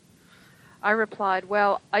 I replied,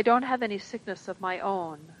 "Well, I don't have any sickness of my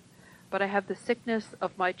own, but I have the sickness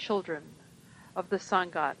of my children, of the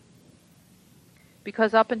Sangat.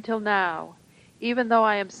 Because up until now, even though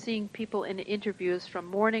I am seeing people in interviews from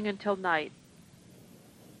morning until night,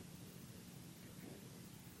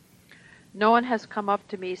 no one has come up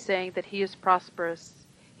to me saying that he is prosperous,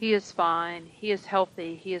 he is fine, he is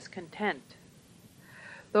healthy, he is content.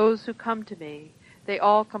 Those who come to me, they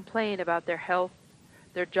all complain about their health,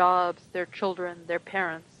 their jobs, their children, their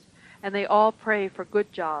parents, and they all pray for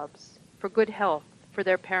good jobs, for good health, for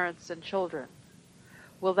their parents and children.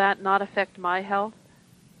 Will that not affect my health?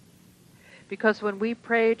 Because when we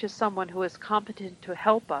pray to someone who is competent to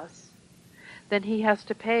help us, then he has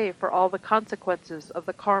to pay for all the consequences of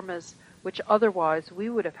the karmas which otherwise we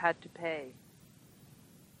would have had to pay.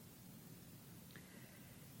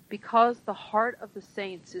 Because the heart of the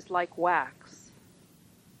saints is like wax,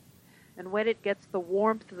 and when it gets the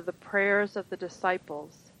warmth of the prayers of the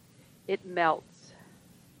disciples, it melts.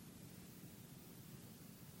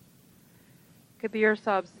 Kabir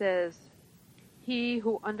Sahib says, "He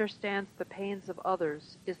who understands the pains of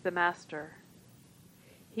others is the master.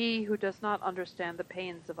 He who does not understand the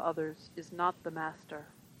pains of others is not the master."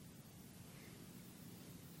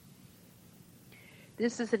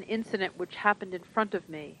 This is an incident which happened in front of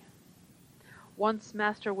me. Once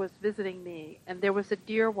Master was visiting me, and there was a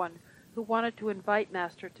dear one who wanted to invite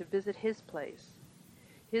Master to visit his place.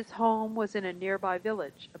 His home was in a nearby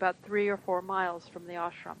village, about 3 or 4 miles from the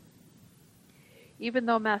ashram. Even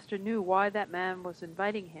though Master knew why that man was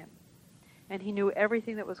inviting him, and he knew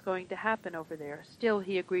everything that was going to happen over there, still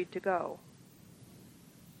he agreed to go.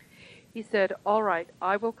 He said, "All right,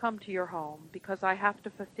 I will come to your home because I have to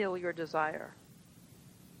fulfill your desire."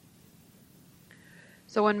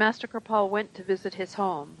 So when Master Kripal went to visit his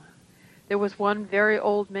home, there was one very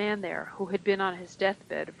old man there who had been on his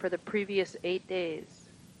deathbed for the previous 8 days.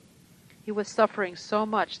 He was suffering so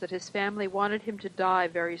much that his family wanted him to die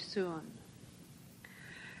very soon.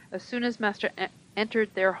 As soon as Master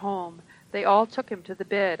entered their home, they all took him to the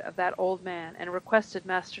bed of that old man and requested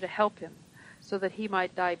Master to help him so that he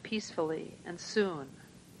might die peacefully and soon.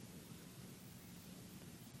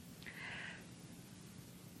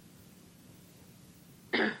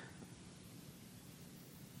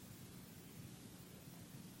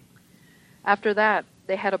 After that,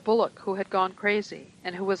 They had a bullock who had gone crazy,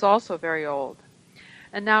 and who was also very old,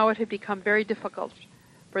 and now it had become very difficult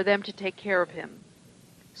for them to take care of him,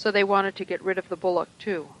 so they wanted to get rid of the bullock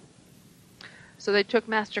too. So they took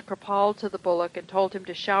Master Kripal to the bullock and told him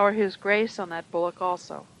to shower his grace on that bullock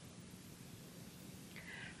also.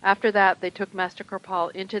 After that, they took Master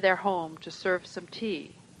Kripal into their home to serve some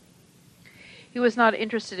tea. He was not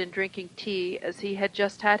interested in drinking tea, as he had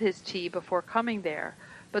just had his tea before coming there,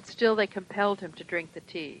 but still they compelled him to drink the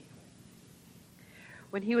tea.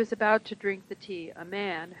 When he was about to drink the tea, a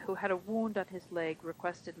man who had a wound on his leg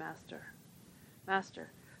requested Master, "Master,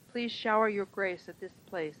 please shower your grace at this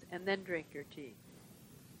place and then drink your tea."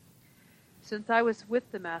 Since I was with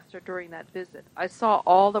the Master during that visit, I saw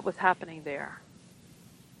all that was happening there.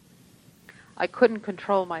 I couldn't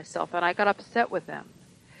control myself, and I got upset with them,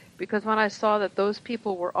 because when I saw that those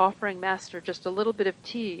people were offering Master just a little bit of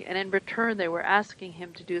tea, and in return they were asking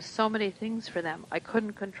him to do so many things for them, I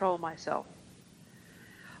couldn't control myself.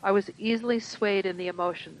 I was easily swayed in the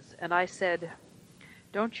emotions, and I said,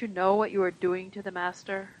 "Don't you know what you are doing to the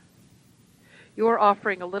Master? You are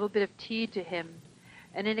offering a little bit of tea to him,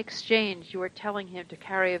 and in exchange you are telling him to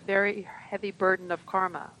carry a very heavy burden of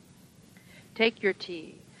karma. Take your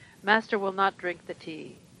tea. Master will not drink the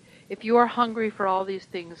tea. If you are hungry for all these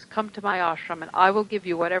things, come to my ashram, and I will give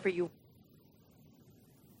you whatever you want."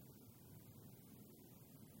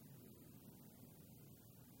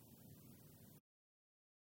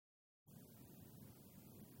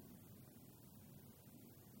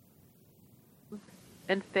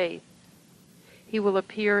 And faith. He will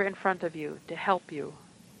appear in front of you to help you.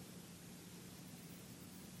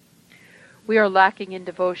 We are lacking in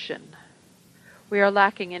devotion. We are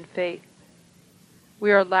lacking in faith.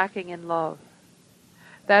 We are lacking in love.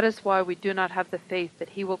 That is why we do not have the faith that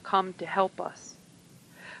he will come to help us.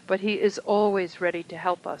 But he is always ready to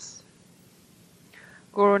help us.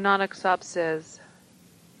 Guru Nanak Sahib says,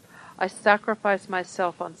 "I sacrifice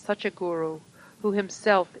myself on such a Guru who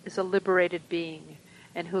himself is a liberated being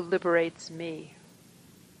and who liberates me."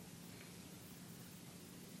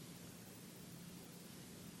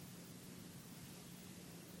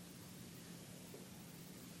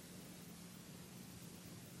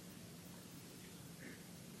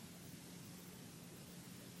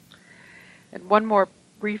 And one more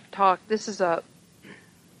brief talk. This is a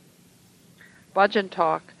bhajan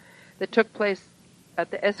talk that took place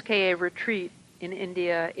at the SKA retreat in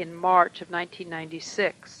India in March of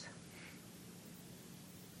 1996.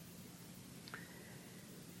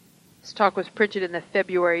 This talk was printed in the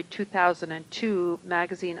February 2002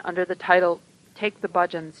 magazine under the title, "Take the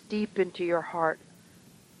Bhajans Deep into Your Heart."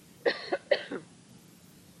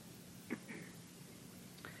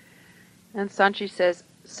 And Sanchi says,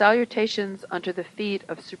 "Salutations unto the feet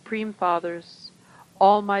of Supreme Fathers,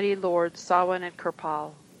 Almighty Lords Sawan and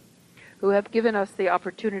Kripal, who have given us the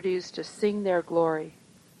opportunities to sing their glory.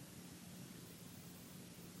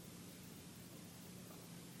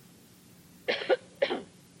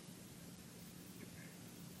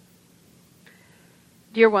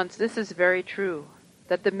 Dear ones, this is very true,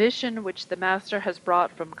 that the mission which the Master has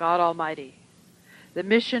brought from God Almighty, the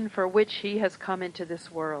mission for which he has come into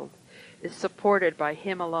this world, is supported by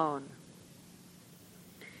him alone.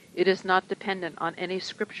 It is not dependent on any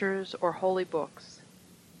scriptures or holy books.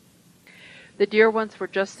 The dear ones were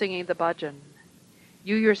just singing the bhajan.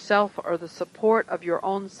 You yourself are the support of your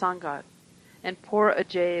own sangat, and poor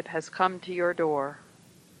Ajaib has come to your door.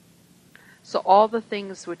 So all the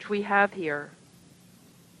things which we have here,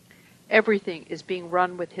 everything is being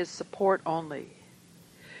run with his support only.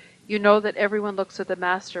 You know that everyone looks at the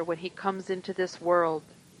Master when he comes into this world,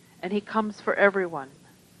 and he comes for everyone.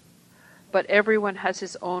 But everyone has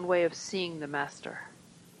his own way of seeing the Master.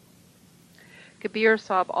 Kabir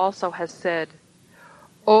Sahib also has said,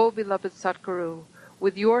 O beloved Satguru,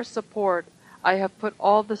 with your support I have put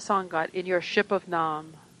all the Sangat in your ship of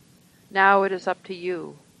Nam. Now it is up to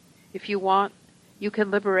you. If you want, you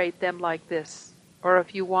can liberate them like this, or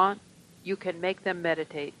if you want, you can make them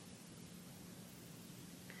meditate.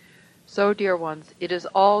 So, dear ones, it is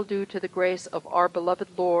all due to the grace of our beloved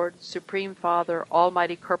Lord, Supreme Father,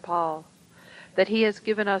 Almighty Kripal, that he has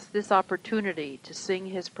given us this opportunity to sing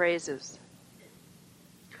his praises.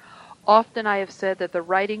 Often I have said that the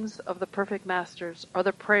writings of the perfect masters are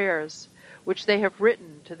the prayers which they have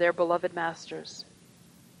written to their beloved masters.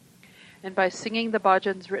 And by singing the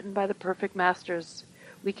bhajans written by the perfect masters,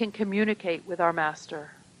 we can communicate with our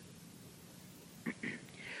Master.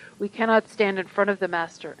 We cannot stand in front of the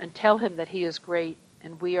Master and tell him that he is great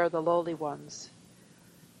and we are the lowly ones.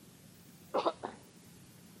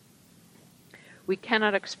 We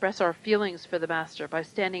cannot express our feelings for the Master by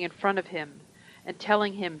standing in front of him and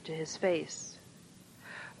telling him to his face.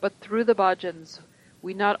 But through the bhajans,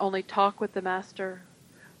 we not only talk with the Master,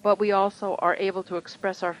 but we also are able to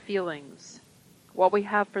express our feelings, what we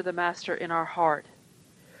have for the Master in our heart.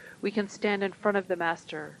 We can stand in front of the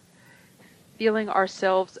Master, feeling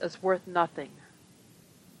ourselves as worth nothing.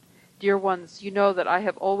 Dear ones, you know that I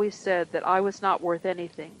have always said that I was not worth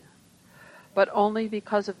anything, but only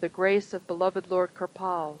because of the grace of beloved Lord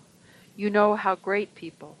Kirpal, you know how great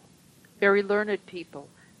people, very learned people,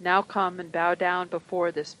 now come and bow down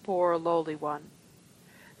before this poor lowly one.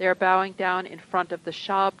 They are bowing down in front of the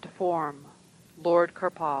Shabd form, Lord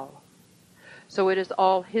Kirpal. So it is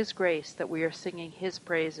all His grace that we are singing His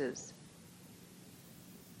praises.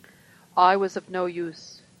 I was of no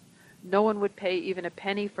use. No one would pay even a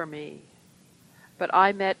penny for me. But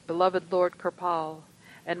I met beloved Lord Kirpal,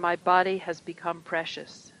 and my body has become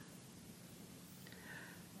precious.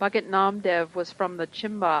 Bhagat Namdev was from the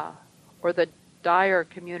Chimba, or the Dyer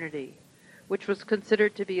community, which was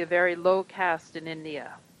considered to be a very low caste in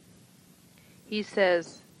India. He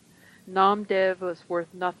says, Namdev was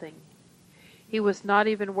worth nothing. He was not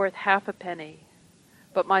even worth half a penny,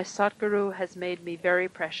 but my Satguru has made me very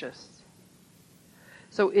precious.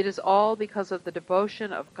 So it is all because of the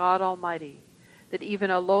devotion of God Almighty that even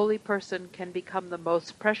a lowly person can become the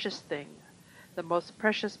most precious thing, the most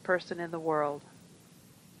precious person in the world.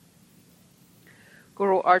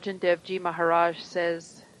 Guru Arjan Dev Ji Maharaj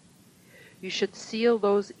says, you should seal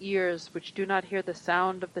those ears which do not hear the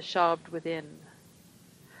sound of the Shabd within,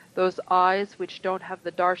 those eyes which don't have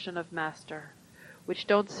the darshan of Master, which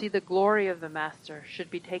don't see the glory of the Master, should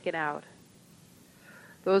be taken out.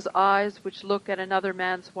 Those eyes which look at another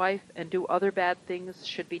man's wife and do other bad things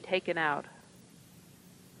should be taken out.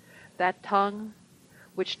 That tongue,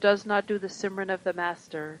 which does not do the Simran of the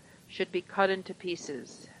Master, should be cut into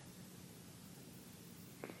pieces.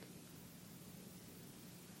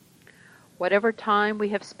 Whatever time we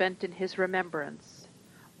have spent in His remembrance,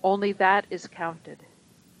 only that is counted.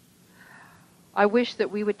 I wish that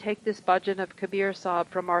we would take this bhajan of Kabir Sahib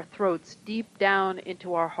from our throats deep down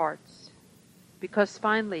into our hearts, because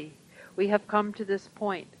finally we have come to this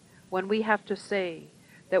point when we have to say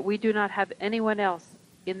that we do not have anyone else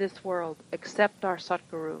in this world except our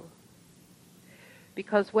Satguru.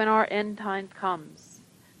 Because when our end time comes,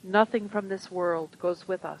 nothing from this world goes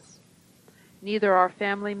with us, neither our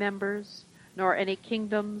family members, nor any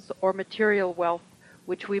kingdoms or material wealth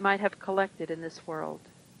which we might have collected in this world.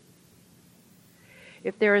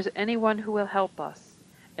 If there is anyone who will help us,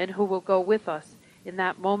 and who will go with us in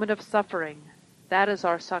that moment of suffering, that is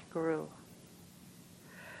our Satguru.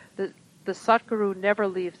 The Satguru never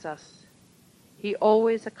leaves us. He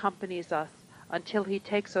always accompanies us until He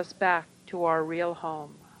takes us back to our real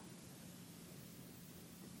home.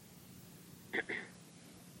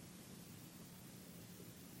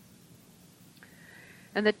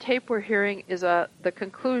 And the tape we're hearing is the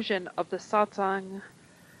conclusion of the Satsang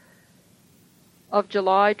of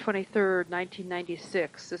July 23rd,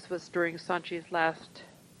 1996. This was during Sanchi's last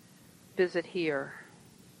visit here.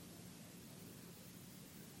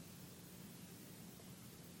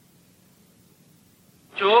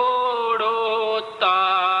 Chodo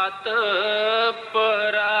tat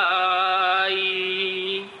parai,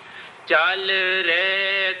 chal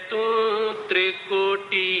re tu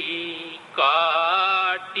trikoti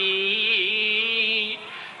kaati,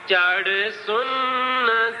 chad sun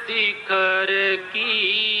sikhar ki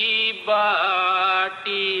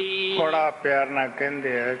baati. बड़ा प्यार ना कहते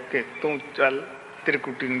हैं कि तू चल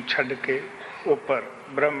त्रिकुटी ਨੂੰ ਛੱਡ ਕੇ ਉੱਪਰ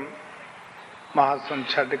ਬ੍ਰਹਮ ਮਹਾਸੁਨ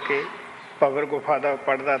ਛੱਡ ਕੇ ਪਵਰ ਗੁਫਾ ਦਾ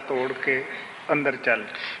ਪਰਦਾ ਤੋੜ ਕੇ ਅੰਦਰ ਚੱਲ.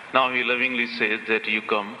 Now he lovingly says that you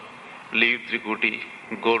come, leave Trikuti,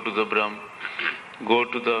 go to the Brahm, go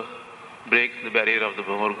to the break the barrier of the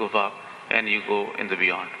Bhamar Gufa, and you go in the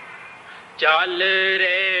beyond. चल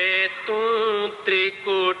रे तू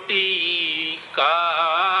त्रिकुटी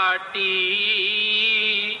काटी,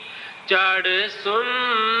 चढ़ सुन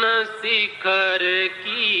शिखर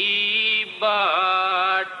की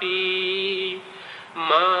बाटी,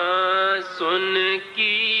 माँ सुन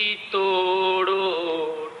की तोड़ो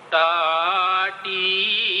टाटी,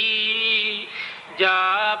 जा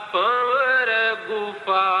पंवर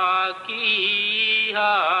गुफा की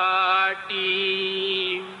हाटी.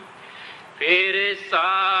 फिर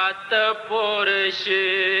सात पुरुष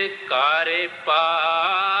कर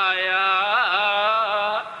पाया,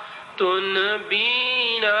 तुन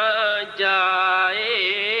बीना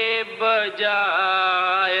जाए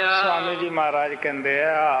बजाया. स्वामी जी महाराज कहते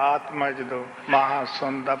हैं आत्मा ਜਦੋਂ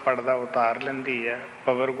ਮਹਾਸੁਨ ਦਾ ਪਰਦਾ ਉਤਾਰ ਲੈਂਦੀ ਹੈ,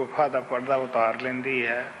 ਪਵਰ ਗੁਫਾ ਦਾ ਪਰਦਾ ਉਤਾਰ ਲੈਂਦੀ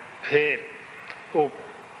ਹੈ, ਫਿਰ ਉਹ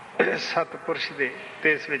ਸਤਪੁਰਸ਼ ਦੇ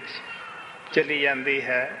ਤੇ ਇਸ ਵਿੱਚ ਚਲੀ ਜਾਂਦੀ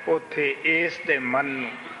ਹੈ, ਉੱਥੇ ਇਸ ਦੇ ਮਨ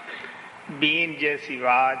ਨੂੰ ਬੀਨ ਜੈਸੀ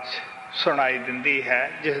ਆਵਾਜ਼ ਸੁਣਾਈ ਦਿੰਦੀ ਹੈ,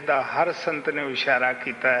 ਜਿਸ ਦਾ ਹਰ ਸੰਤ ਨੇ ਇਸ਼ਾਰਾ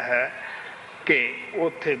ਕੀਤਾ ਹੈ ਕਿ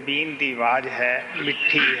ਉੱਥੇ ਬੀਨ ਦੀ ਆਵਾਜ਼ ਹੈ,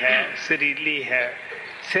 ਮਿੱਠੀ ਹੈ, ਸੁਰੀਲੀ ਹੈ।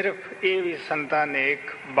 ਸਿਰਫ ਇਹ ਵੀ ਸੰਤਾਂ ਨੇ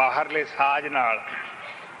ਇੱਕ ਬਾਹਰਲੇ ਸਾਜ਼ ਨਾਲ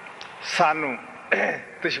ਸਾਨੂੰ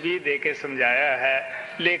ਤਸ਼ਬੀਹ ਦੇ ਕੇ ਸਮਝਾਇਆ ਹੈ,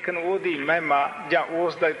 ਲੇਕਿਨ ਉਹਦੀ ਮਹਿਮਾ ਜਾਂ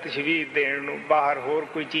ਉਸ ਦਾ ਤਸ਼ਬੀਹ ਦੇਣ ਨੂੰ ਬਾਹਰ ਹੋਰ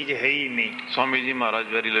ਕੋਈ ਚੀਜ਼ ਹੈ ਹੀ ਨਹੀਂ। Swami Ji Maharaj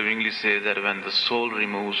very lovingly says that when the soul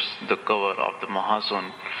removes the cover of the Mahasun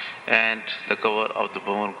and the cover of the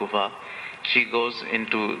Bhavan Gufa, she goes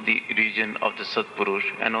into the region of the Satpurush,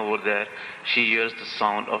 and over there she hears the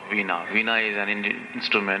sound of Veena. Veena is an Indian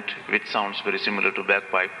instrument which sounds very similar to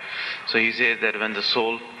bagpipe. So he says that when the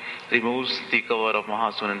soul removes the cover of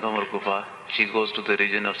Mahasun and Bhavan Gufa, she goes to the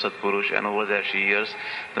region of Satpurush, and over there she hears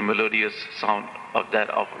the melodious sound of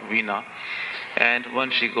Veena. And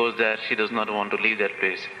once she goes there, she does not want to leave that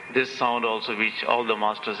place. This sound also, which all the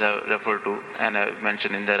masters have referred to and have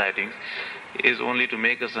mentioned in their writings, is only to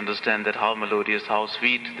make us understand that how melodious, how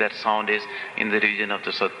sweet that sound is in the region of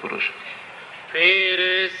the Satpurush. फिर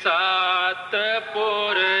सात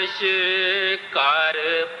पुरुष कर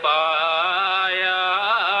पाया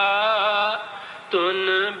तुन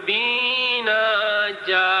बीना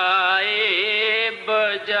जाए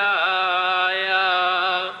बजाया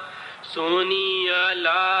सुनिया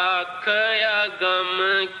लाख अगम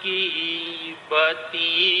की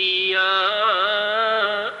बतियाँ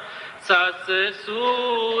सस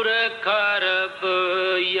सूर खरब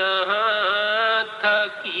यहाँ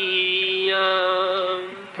थकियाँ।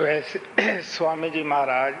 ਵੈਸੇ ਸਵਾਮੀ ਜੀ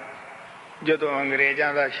ਮਹਾਰਾਜ ਜਦੋਂ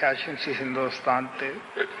ਅੰਗਰੇਜ਼ਾਂ ਦਾ ਸ਼ਾਸਨ ਸੀ ਹਿੰਦੁਸਤਾਨ 'ਤੇ,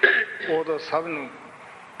 ਉਦੋਂ ਸਭ ਨੂੰ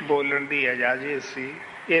ਬੋਲਣ ਦੀ ਇਜਾਜ਼ਤ ਸੀ।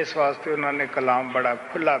 ਇਸ ਵਾਸਤੇ ਉਹਨਾਂ ਨੇ ਕਲਾਮ ਬੜਾ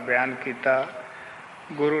ਖੁੱਲ੍ਹਾ ਬਿਆਨ ਕੀਤਾ।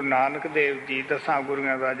 ਗੁਰੂ ਨਾਨਕ ਦੇਵ ਜੀ 10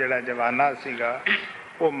 ਗੁਰੂਆਂ ਦਾ ਜਿਹੜਾ ਜਵਾਨਾ ਸੀਗਾ,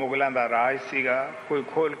 ਉਹ ਮੁਗਲਾਂ ਦਾ ਰਾਜ ਸੀਗਾ, ਕੋਈ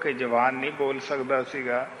ਖੋਲ੍ਹ ਕੇ ਜ਼ਬਾਨ ਨਹੀਂ ਬੋਲ ਸਕਦਾ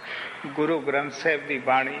ਸੀਗਾ। ਗੁਰੂ ਗ੍ਰੰਥ ਸਾਹਿਬ ਦੀ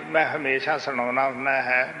ਬਾਣੀ ਮੈਂ ਹਮੇਸ਼ਾ ਸੁਣਾਉਣਾ ਹੁੰਦਾ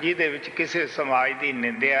ਹੈ, ਜਿਹਦੇ ਵਿੱਚ ਕਿਸੇ ਸਮਾਜ ਦੀ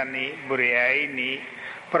ਨਿੰਦਿਆ ਨਹੀਂ, ਬੁਰਿਆਈ ਨਹੀਂ,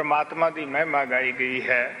 ਪਰਮਾਤਮਾ ਦੀ ਮਹਿਮਾ ਗਾਈ ਗਈ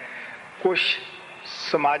ਹੈ। ਕੁਛ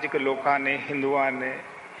ਸਮਾਜਿਕ ਲੋਕਾਂ ਨੇ, ਹਿੰਦੂਆਂ ਨੇ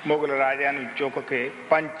ਮੁਗਲ ਰਾਜਿਆਂ ਨੂੰ ਚੁੱਕ ਕੇ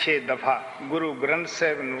 5-6 ਦਫਾ ਗੁਰੂ ਗ੍ਰੰਥ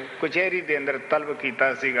ਸਾਹਿਬ ਨੂੰ ਕਚਹਿਰੀ ਦੇ ਅੰਦਰ ਤਲਬ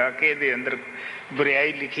ਕੀਤਾ ਸੀਗਾ ਕਿ ਇਹਦੇ ਅੰਦਰ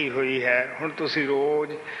ਬੁਰਿਆਈ ਲਿਖੀ ਹੋਈ ਹੈ। ਹੁਣ ਤੁਸੀਂ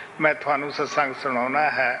ਰੋਜ਼ ਮੈਂ ਤੁਹਾਨੂੰ ਸਤਸੰਗ ਸੁਣਾਉਣਾ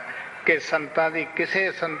ਹੈ ਕਿ ਸੰਤਾਂ ਦੀ ਕਿਸੇ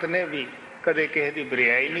ਸੰਤ ਨੇ ਵੀ ਕਦੇ ਕਿਸੇ ਦੀ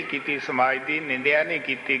ਬੁਰਿਆਈ ਨਹੀਂ ਕੀਤੀ, ਸਮਾਜ ਦੀ ਨਿੰਦਿਆ ਨਹੀਂ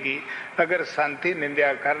ਕੀਤੀ ਗਈ। ਅਗਰ ਸੰਤ ਹੀ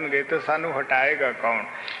ਨਿੰਦਿਆ ਕਰਨਗੇ ਤਾਂ ਸਾਨੂੰ ਹਟਾਏਗਾ ਕੌਣ?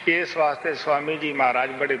 ਇਸ ਵਾਸਤੇ ਸਵਾਮੀ ਜੀ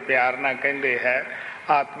ਮਹਾਰਾਜ ਬੜੇ ਪਿਆਰ ਨਾਲ ਕਹਿੰਦੇ ਹੈ,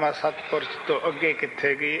 ਆਤਮਾ ਸਤਪੁਰਸ਼ ਤੋਂ ਅੱਗੇ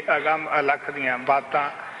ਕਿੱਥੇ ਗਈ? ਅਗੰਮ ਅਲਖ ਦੀਆਂ ਬਾਤਾਂ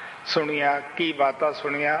ਸੁਣੀਆਂ। ਕੀ ਬਾਤਾਂ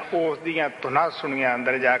ਸੁਣੀਆਂ? ਉਸ ਦੀਆਂ ਧੁਨਾਂ ਸੁਣੀਆਂ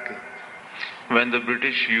ਅੰਦਰ ਜਾ ਕੇ। When the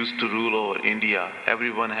British used to rule over India,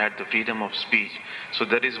 everyone had the freedom of speech. So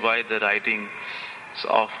that is why the writings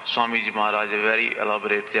of Swamiji Maharaj are very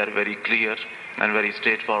elaborate, they are very clear and very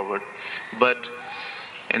straightforward. But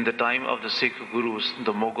in the time of the Sikh Gurus,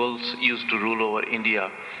 the Mughals used to rule over India,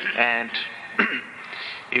 and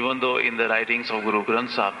even though in the writings of Guru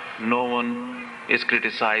Granth Sahib, no one is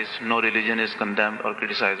criticized, no religion is condemned or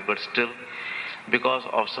criticized, but still, because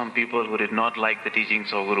of some people who did not like the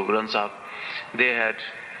teachings of Guru Granth Sahib, they had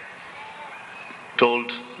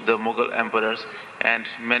told the Mughal emperors, and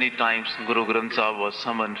many times Guru Granth Sahib was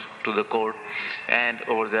summoned to the court, and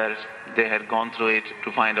over there they had gone through it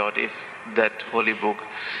to find out if that holy book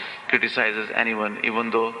criticizes anyone, even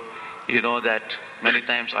though you know that many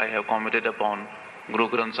times I have commented upon Guru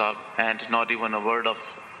Granth Sahib and not even a word of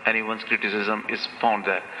anyone's criticism is found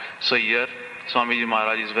there. So here Swamiji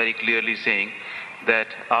Maharaj is very clearly saying that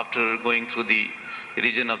after going through the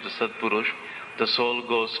region of the Satpurush, the soul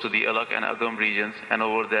goes to the Alak and Agam regions, and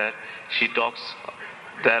over there she talks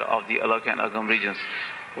there of the Alak and Agam regions.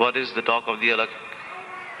 What is the talk of the Alak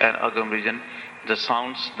and Agam region? The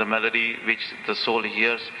sounds, the melody which the soul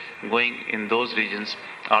hears going in those regions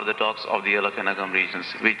are the talks of the Alak and Agam regions,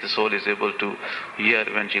 which the soul is able to hear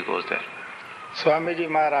when she goes there. Swami ji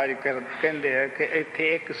ਮਹਾਰਾਜ ਕਹਿੰਦੇ ਹੈ ਕਿ ਇੱਥੇ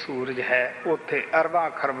ਇੱਕ ਸੂਰਜ ਹੈ, ਉੱਥੇ ਅਰਬਾਂ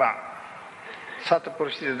ਖਰਬਾਂ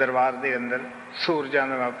ਸਤਪੁਰਸ਼ ਦੇ ਦਰਬਾਰ ਦੇ ਅੰਦਰ ਸੂਰਜਾਂ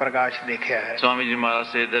ਦਾ ਮੈਂ ਪ੍ਰਕਾਸ਼ ਦੇਖਿਆ ਹੈ। Swami Ji Maharaj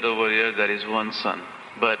said that over here there is one sun,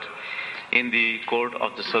 but in the court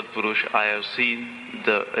of the Satpurush I have seen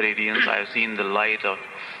the radiance, I have seen the light of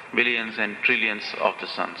billions and trillions of the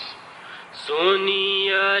suns.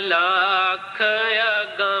 सुनिया लाख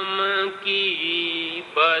अगम की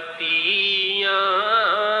बतियाँ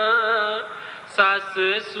सस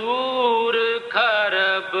सूर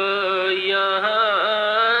खरब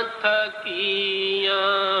यहाँ थकियाँ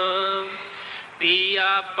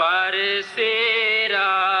पिया पर से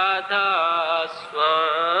राधा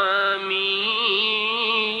स्वामी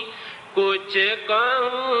कुछ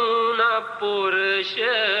कहूँ न पुरुष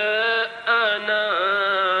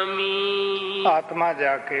अनामी। ਆਤਮਾ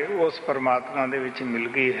ਜਾ ਕੇ ਉਸ ਪਰਮਾਤਮਾ ਦੇ ਵਿੱਚ ਮਿਲ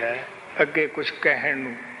ਗਈ ਹੈ। ਅੱਗੇ ਕੁਝ ਕਹਿਣ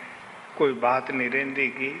ਨੂੰ ਕੋਈ ਬਾਤ ਨਹੀਂ ਰਹਿੰਦੀ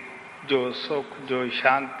ਗੀ। ਜੋ ਸੁੱਖ ਜੋ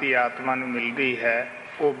ਸ਼ਾਂਤੀ ਆਤਮਾ ਨੂੰ ਮਿਲਦੀ ਹੈ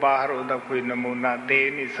ਉਹ ਬਾਹਰ ਉਹਦਾ ਕੋਈ ਨਮੂਨਾ ਦੇ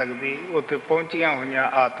ਨਹੀਂ ਸਕਦੀ। ਉੱਥੇ ਪਹੁੰਚੀਆਂ ਹੋਈਆਂ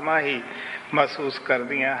ਆਤਮਾ ਹੀ ਮਹਿਸੂਸ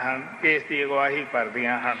ਕਰਦੀਆਂ ਹਨ, ਇਸ ਦੀ ਅਗਵਾਈ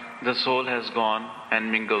ਭਰਦੀਆਂ ਹਨ। The soul has gone and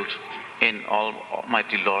mingled in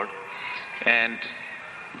Almighty Lord, and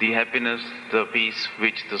the happiness, the peace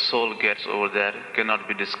which the soul gets over there cannot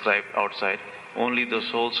be described outside. Only the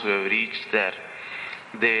souls who have reached there,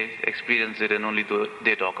 they experience it, and only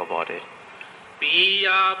they talk about it.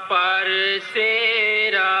 पिया पर से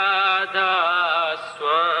राधा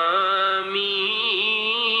स्वामी,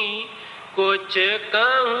 कुछ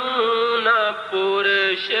कहूँ न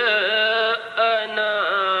पुरुष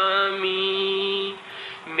अनामी।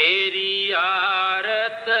 मेरी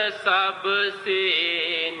आरत सबसे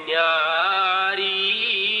न्यारी,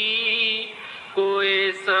 कोई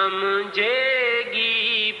समझेगी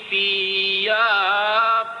पिया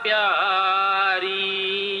प्यारी।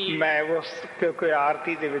 ਮੈਂ ਉਸ ਕਿਉਂਕਿ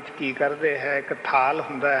ਆਰਤੀ ਦੇ ਵਿੱਚ ਕੀ ਕਰਦੇ ਹੈ, ਇੱਕ ਥਾਲ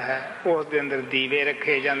ਹੁੰਦਾ ਹੈ, ਉਸ ਦੇ ਅੰਦਰ ਦੀਵੇ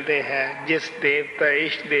ਰੱਖੇ ਜਾਂਦੇ ਹੈ। ਜਿਸ ਦੇਵਤਾ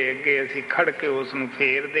ਇਸ਼ਟ ਦੇ ਅੱਗੇ ਅਸੀਂ ਖੜ ਕੇ ਉਸ ਨੂੰ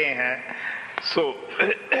ਫੇਰਦੇ ਹਾਂ। ਸੋ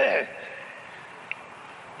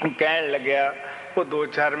ਕਹਿਣ ਲੱਗਿਆ, ਉਹ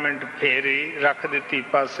 2-4 ਮਿੰਟ ਫੇਰੀ ਰੱਖ ਦਿੱਤੀ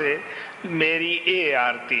ਪਾਸੇ। ਮੇਰੀ ਇਹ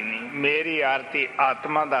ਆਰਤੀ ਨਹੀਂ, ਮੇਰੀ ਆਰਤੀ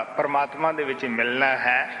ਆਤਮਾ ਦਾ ਪਰਮਾਤਮਾ ਦੇ ਵਿੱਚ ਮਿਲਣਾ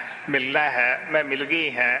ਹੈ। ਮੈਂ ਮਿਲ ਗਈ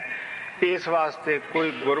ਹੈ। ਇਸ ਵਾਸਤੇ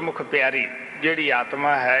ਕੋਈ ਗੁਰਮੁਖ ਪਿਆਰੀ ਜਿਹੜੀ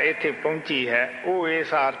ਆਤਮਾ ਹੈ ਇੱਥੇ ਪਹੁੰਚੀ ਹੈ, ਉਹ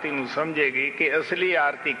ਇਸ ਆਰਤੀ ਨੂੰ ਸਮਝੇਗੀ ਕਿ ਅਸਲੀ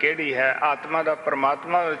ਆਰਤੀ ਕਿਹੜੀ ਹੈ। ਆਤਮਾ ਦਾ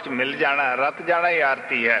ਪਰਮਾਤਮਾ ਵਿੱਚ ਮਿਲ ਜਾਣਾ, ਰਤ ਜਾਣਾ ਹੀ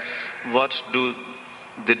ਆਰਤੀ ਹੈ। What do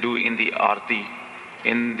they do in the arti?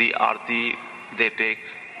 In the arti, they take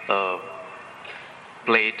a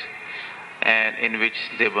plate and in which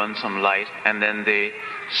they burn some light, and then they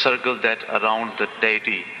circle that around the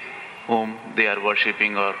deity whom they are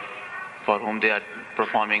worshipping or for whom they are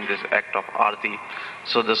performing this act of arti.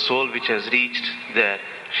 So the soul which has reached there,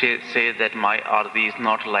 she says that my arti is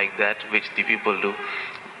not like that which the people do.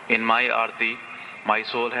 In my arti, my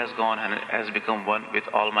soul has gone and has become one with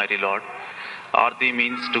Almighty Lord. Arti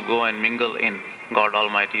means to go and mingle in God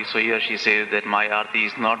Almighty. So here she says that my arti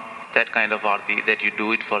is not that kind of arti that you do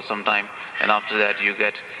it for some time and after that you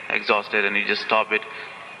get exhausted and you just stop it.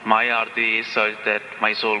 My arti is such that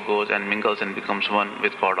my soul goes and mingles and becomes one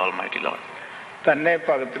with God Almighty Lord. ਧੰਨੇ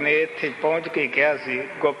ਭਗਤ ਨੇ ਇੱਥੇ ਪਹੁੰਚ ਕੇ ਕਿਹਾ ਸੀ,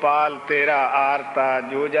 ਗੋਪਾਲ ਤੇਰਾ ਆਰਤਾ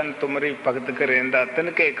ਜੋ ਜਨ ਤੁਮਰੀ ਭਗਤ ਕਰੇਂਦਾ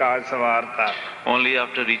ਤਿਨਕੇ ਕਾਜ ਸਵਾਰਤਾ। Only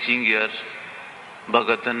after reaching here,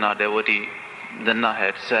 Bhagat Dhanna devotee Dhanna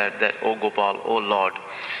had said that, O Gopal, O Lord,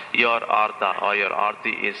 your arta or your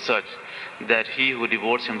arti is such that he who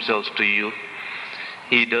devotes himself to you,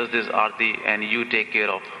 he does this arti and you take care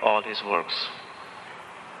of all his works.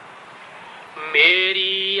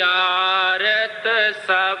 मेरी आरत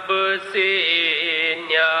सबसे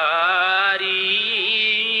न्यारी,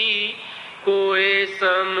 कोई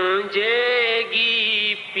समझेगी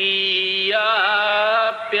पिया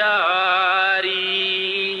प्यारी।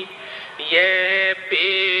 यह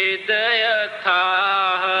पेद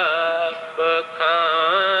यथाह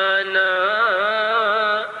बखाना,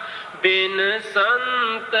 बिन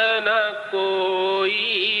संत न कोई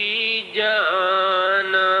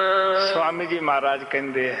जाना। स्वामी जी महाराज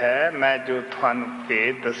कहते हैं, मैं जो थानू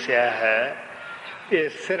भेद दसिया है ये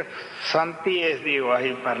सिर्फ संत ही इसकी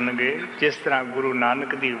अगवाही भरनगे। जिस तरह गुरु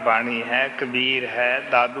नानक की बाणी है, कबीर है,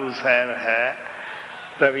 दादू साहब है,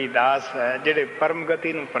 रविदास है, ਜਿਹੜੇ परम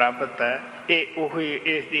गति ਨੂੰ ਪ੍ਰਾਪਤ ਹੈ, ਇਹ ਉਹੀ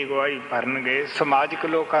ਇਸ ਦੀ ਅਗਵਾਈ ਭਰਨਗੇ। ਸਮਾਜਿਕ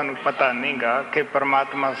ਲੋਕਾਂ ਨੂੰ ਪਤਾ ਨਹੀਂਗਾ ਕਿ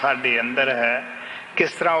ਪਰਮਾਤਮਾ ਸਾਡੇ ਅੰਦਰ ਹੈ,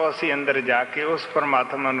 ਕਿਸ ਤਰ੍ਹਾਂ ਉਹ ਅਸੀਂ ਅੰਦਰ ਜਾ ਕੇ ਉਸ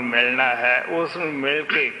ਪਰਮਾਤਮਾ ਨੂੰ ਮਿਲਣਾ ਹੈ, ਉਸ ਨੂੰ ਮਿਲ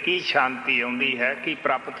ਕੇ ਕੀ ਸ਼ਾਂਤੀ ਆਉਂਦੀ ਹੈ, ਕੀ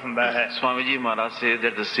ਪ੍ਰਾਪਤ ਹੁੰਦਾ ਹੈ। Swami Ji Maharaj says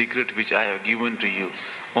that the secret which I have given to you,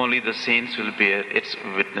 only the saints will bear its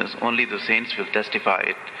witness, only the saints will testify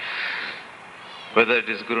it. Whether it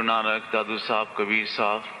is Guru Nanak, Dadu Sahib, Kabir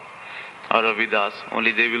Sahib or Ravidas,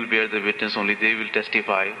 only they will bear the witness, only they will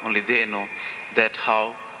testify, only they know that how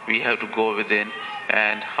we have to go within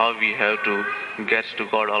and how we have to get to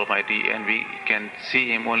God Almighty, and we can see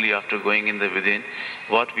Him only after going in the within.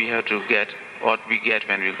 What we have to get, what we get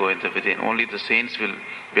when we go in the within. Only the saints will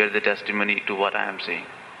bear the testimony to what I am saying.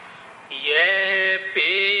 यह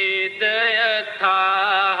पेद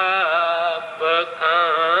यथाह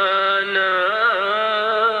बखाना,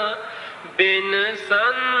 बिन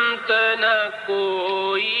संत न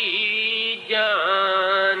कोई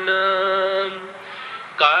जाना।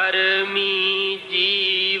 कर्मी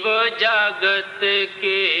जीव जगत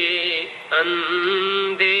के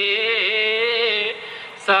अंधे,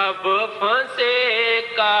 सब फंसे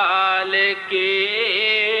काल के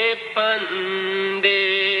फंदे।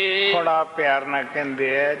 ਹੁਣ ਆ ਪਿਆਰ ਨਾਲ ਕਹਿੰਦੇ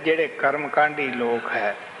ਆ ਜਿਹੜੇ ਕਰਮਕਾਂਡੀ ਲੋਕ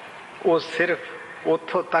ਹੈ ਉਹ ਸਿਰਫ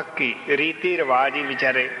ਉੱਥੋਂ ਤੱਕ ਹੀ ਰੀਤੀ ਰਿਵਾਜ ਹੀ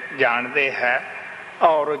ਵਿਚਾਰੇ ਜਾਣਦੇ ਹੈ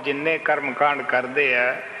ਔਰ ਜਿੰਨੇ ਕਰਮਕਾਂਡ ਕਰਦੇ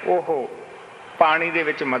ਆ ਉਹ ਪਾਣੀ ਦੇ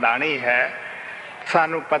ਵਿੱਚ ਮਦਾਨੀ ਹੈ।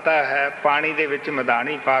 ਸਾਨੂੰ ਪਤਾ ਹੈ ਪਾਣੀ ਦੇ ਵਿੱਚ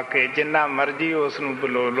ਮਦਾਨੀ ਪਾ ਕੇ ਜਿੰਨਾ ਮਰਜ਼ੀ ਉਸ ਨੂੰ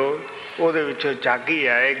ਬੁਲੋ ਲਓ ਉਹਦੇ ਵਿੱਚੋਂ ਝਾਗੀ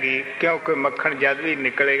ਆਏਗੀ ਕਿਉਂਕਿ ਮੱਖਣ ਜਦ ਵੀ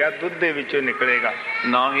ਨਿਕਲੇਗਾ ਦੁੱਧ ਦੇ ਵਿੱਚੋਂ ਨਿਕਲੇਗਾ।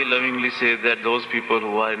 Now he lovingly says that those people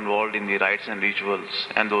who are involved in the rites and rituals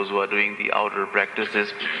and those who are doing the outer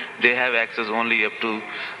practices, they have access only up to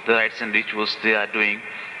the rites and rituals they are doing,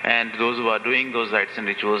 and those who are doing those rites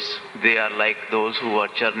and rituals, they are like those who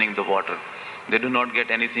are churning the water. They do not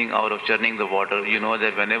get anything out of churning the water. You know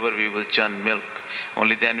that whenever we will churn milk,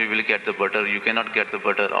 only then we will get the butter. You cannot get the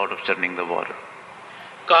butter out of churning the water.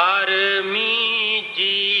 कर्मी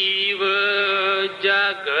जीव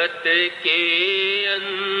जगत के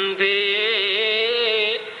अंधे,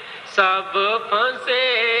 सब फंसे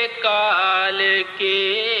काल के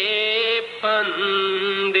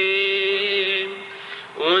फंदे।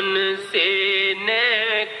 उनसे न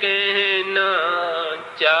कहना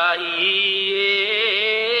चाहिए,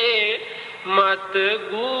 मत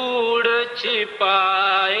गूढ़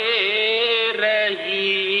छिपाए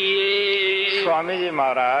रहिए। स्वामी जी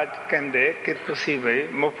महाराज ਕਹਿੰਦੇ ਕਿ ਤੁਸੀਂ ਬਈ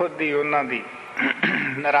ਮੁਫਤ ਦੀ ਉਹਨਾਂ ਦੀ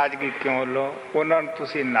ਨਾਰਾਜ਼ਗੀ ਕਿਉਂ ਲਓ, ਉਹਨਾਂ ਨੂੰ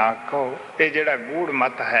ਤੁਸੀਂ ਨਾ ਕਹੋ। ਇਹ ਜਿਹੜਾ ਗੂੜ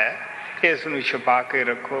ਮਤ ਹੈ ਇਸ ਨੂੰ ਛੁਪਾ ਕੇ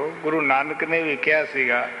ਰੱਖੋ। ਗੁਰੂ ਨਾਨਕ ਨੇ ਵੀ ਕਿਹਾ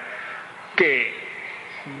ਸੀਗਾ ਕਿ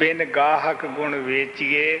ਬਿਨ ਗਾਹਕ ਗੁਣ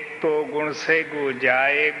ਵੇਚੀਏ ਤੋ ਗੁਣ ਸਹਿਗੂ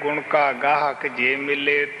ਜਾਏ, ਗੁਣ ਕਾ ਗਾਹਕ ਜੇ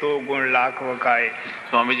ਮਿਲੇ ਤੋ ਗੁਣ ਲਾਖ ਵਕਾਏ।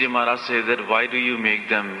 Swami Ji Maharaj says that why do you make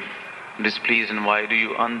them displeased and why do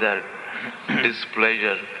you earn their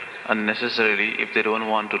displeasure unnecessarily if they don't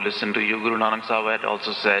want to listen to you? Guru Nanak Sahib had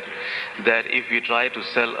also said that if we try to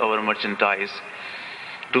sell our merchandise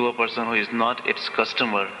to a person who is not its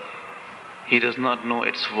customer, he does not know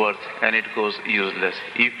its worth and it goes useless.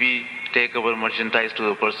 If we take our merchandise to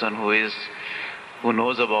a person who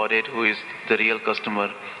knows about it, who is the real customer,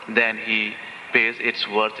 then he pays its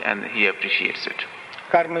worth and he appreciates it.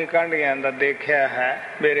 ਕਰਮੀ ਕਾਂਡੀਆਂ ਦਾ ਦੇਖਿਆ ਹੈ,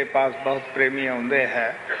 ਮੇਰੇ ਪਾਸ ਬਹੁਤ ਪ੍ਰੇਮੀ ਆਉਂਦੇ ਹੈ,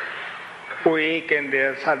 ਉਹ ਇਹ ਕਹਿੰਦੇ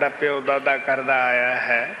ਆ ਸਾਡਾ ਪਿਓ ਦਾਦਾ ਕਰਦਾ ਆਇਆ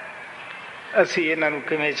ਹੈ, ਅਸੀਂ ਇਹਨਾਂ ਨੂੰ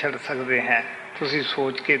ਕਿਵੇਂ ਛੱਡ ਸਕਦੇ ਹਾਂ। ਤੁਸੀਂ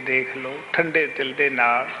ਸੋਚ ਕੇ ਦੇਖ ਲਓ ਠੰਡੇ ਦਿਲ ਦੇ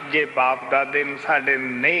ਨਾਲ, ਜੇ ਬਾਪ ਦਾਦੇ ਨੂੰ ਸਾਡੇ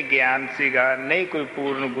ਨਹੀਂ ਗਿਆਨ ਸੀਗਾ, ਨਹੀਂ ਕੋਈ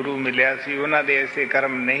ਪੂਰਨ ਗੁਰੂ ਮਿਲਿਆ ਸੀ, ਉਹਨਾਂ ਦੇ ਐਸੇ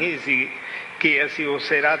ਕਰਮ ਨਹੀਂ ਸੀ ਕਿ ਅਸੀਂ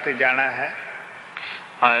ਉਸੇ ਰਾਹ ਤੇ ਜਾਣਾ ਹੈ।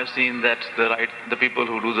 I have seen that the people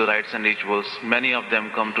who do the rites and rituals, many of them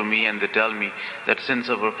come to me and they tell me that since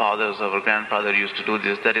our fathers, our grandfather used to do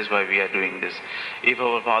this, that is why we are doing this. If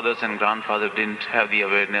our fathers and grandfathers didn't have the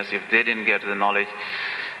awareness, if they didn't get the knowledge,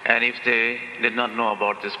 and if they did not know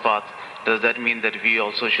about this path, does that mean that we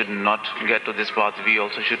also should not get to this path? We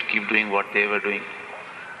also should keep doing what they were doing?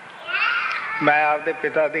 ਮੈਂ ਆਪਦੇ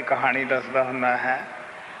ਪਿਤਾ ਦੀ ਕਹਾਣੀ ਦੱਸਦਾ ਹੁੰਦਾ ਹਾਂ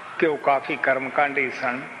ਕਿ ਉਹ ਕਾਫੀ ਕਰਮਕਾਂਡੀ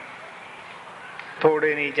ਸਨ,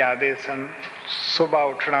 ਥੋੜੇ ਨਹੀਂ ਜ਼ਿਆਦੇ ਸਨ। ਸੁਬਾਹ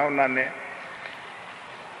ਉੱਠਣਾ ਉਹਨਾਂ ਨੇ,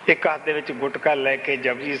 ਇੱਕ ਹੱਥ ਦੇ ਵਿੱਚ ਗੁਟਕਾ ਲੈ ਕੇ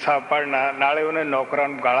ਜਪਜੀ ਸਾਹਿਬ ਪੜ੍ਹਨਾ, ਨਾਲੇ ਉਹਨੇ ਨੌਕਰਾਂ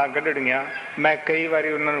ਨੂੰ ਗਾਲਾਂ ਕੱਢਣੀਆਂ। ਮੈਂ ਕਈ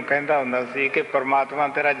ਵਾਰੀ ਉਹਨਾਂ ਨੂੰ ਕਹਿੰਦਾ ਹੁੰਦਾ ਸੀ ਕਿ ਪਰਮਾਤਮਾ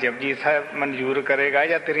ਤੇਰਾ ਜਪਜੀ ਸਾਹਿਬ ਮਨਜ਼ੂਰ ਕਰੇਗਾ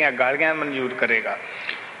ਜਾਂ ਤੇਰੀਆਂ ਗਾਲੀਆਂ ਮਨਜ਼ੂਰ ਕਰੇਗਾ।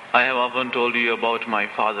 I have often told you about my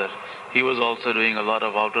father. He was also doing a lot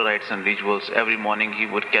of outer rites and rituals. Every morning he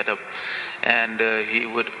would get up and he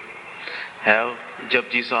would have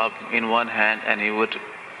Japji Sahib in one hand and he would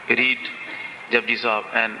read Japji Sahib,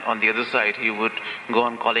 and on the other side he would go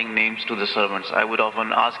on calling names to the servants. I would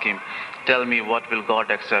often ask him, tell me, what will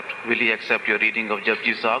God accept? Will he accept your reading of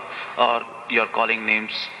Japji Sahib or your calling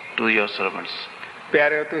names to your servants?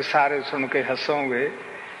 ਪਿਆਰਿਓ ਤੁਸੀਂ ਸਾਰੇ ਸੁਣ ਕੇ ਹੱਸੋਗੇ।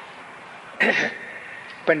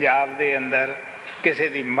 ਪੰਜਾਬ ਦੇ ਅੰਦਰ ਕਿਸੇ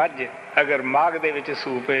ਦੀ ਮੱਝ ਅਗਰ ਮਾਘ ਦੇ ਵਿੱਚ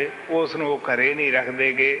ਸੂਪੇ ਉਸ ਨੂੰ ਉਹ ਘਰੇ ਨਹੀਂ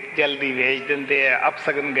ਰੱਖਦੇ ਗੇ, ਜਲਦੀ ਵੇਚ ਦਿੰਦੇ ਹੈ,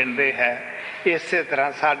 ਅਪਸਗਨ ਗਿਣਦੇ ਹੈ। ਇਸੇ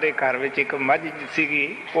ਤਰ੍ਹਾਂ ਸਾਡੇ ਘਰ ਵਿੱਚ ਇੱਕ ਮੱਝ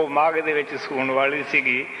ਸੀਗੀ, ਉਹ ਮਾਘ ਦੇ ਵਿੱਚ ਸੂਣ ਵਾਲੀ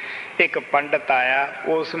ਸੀਗੀ। ਇੱਕ ਪੰਡਤ ਆਇਆ,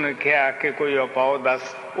 ਉਸ ਨੇ ਕਿਹਾ ਕਿ ਕੋਈ ਉਪਾਅ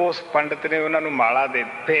ਦੱਸ। ਉਸ ਪੰਡਤ ਨੇ ਉਹਨਾਂ ਨੂੰ ਮਾਲਾ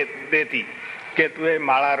ਦੇਤੀ ਕਿ ਤੂੰ ਇਹ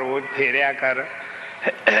ਮਾਲਾ ਰੋਜ਼ ਫੇਰਿਆ ਕਰ,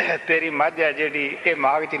 ਤੇਰੀ ਮੱਝ ਹੈ ਜਿਹੜੀ ਇਹ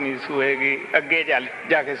ਮਾਘ 'ਚ ਨਹੀਂ ਸੂਏਗੀ, ਅੱਗੇ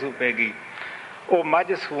ਜਾ ਕੇ ਸੂਪੇਗੀ। ਉਹ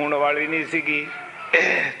ਮੱਝ ਸੂਣ ਵਾਲੀ ਨਹੀਂ ਸੀਗੀ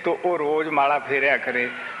ਤਾਂ ਉਹ ਰੋਜ਼ ਮਾਲਾ ਫੇਰਿਆ ਕਰੇ।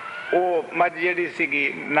 ਉਹ ਮੱਝ ਜਿਹੜੀ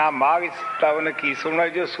ਸੀਗੀ ਨਾ ਮਾਘ ਤਾਂ ਉਹਨੇ ਕੀ ਸੁਣਨਾ,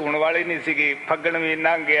 ਜੋ ਸੂਣ ਵਾਲੀ ਨਹੀਂ ਸੀਗੀ। ਫੱਗਣ ਵੀ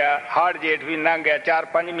ਲੰਘ ਗਿਆ, ਹਾੜ ਜੇਠ ਵੀ ਲੰਘ ਗਿਆ,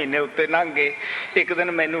 4-5 ਮਹੀਨੇ ਉੱਤੇ ਲੰਘ ਗਏ। ਇੱਕ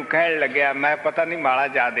ਦਿਨ ਮੈਨੂੰ ਕਹਿਣ ਲੱਗਿਆ, ਮੈਂ ਪਤਾ ਨਹੀਂ ਮਾਲਾ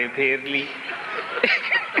ਜ਼ਿਆਦੇ ਫੇਰ ਲਈ।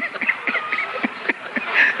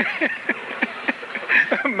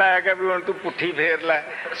 ਮੈਂ ਕਿਹਾ ਵੀ ਹੁਣ ਤੂੰ ਪੁੱਠੀ ਫੇਰ ਲੈ।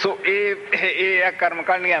 ਸੋ ਇਹ ਆ ਕਰਮ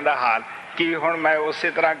ਕਾਂਡੀਆਂ ਦਾ ਹਾਲ ਕਿ ਹੁਣ ਮੈਂ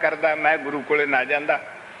ਉਸੇ ਤਰ੍ਹਾਂ ਕਰਦਾ, ਮੈਂ ਗੁਰੂ ਕੋਲੇ ਨਾ ਜਾਂਦਾ।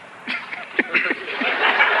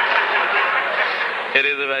 It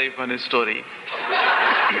is a very funny story.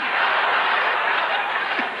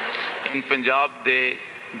 In Punjab, they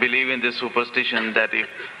believe in this superstition that if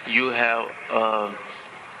you have a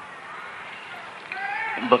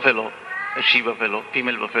buffalo, a she buffalo,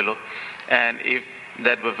 female buffalo, and if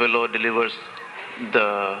that buffalo delivers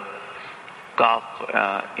the calf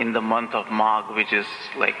in the month of Magh, which is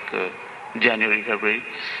like January, February,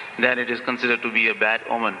 then it is considered to be a bad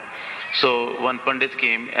omen. So one Pandit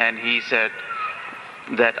came and he said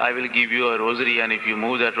that I will give you a rosary, and if you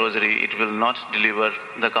move that rosary, it will not deliver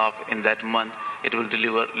the calf in that month, it will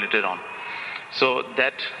deliver later on. So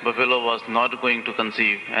that buffalo was not going to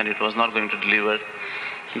conceive and it was not going to deliver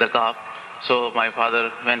the calf. So my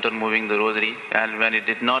father went on moving the rosary, and when it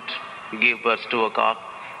did not give birth to a calf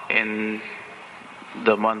in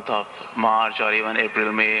the month of March or even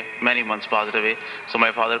April, May, many months passed away. So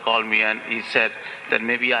my father called me and he said that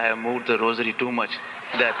maybe I have moved the rosary too much,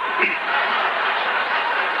 that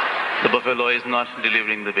the buffalo is not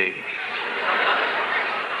delivering the baby.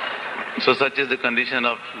 So such is the condition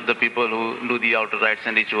of the people who do the outer rites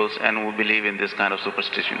and rituals and who believe in this kind of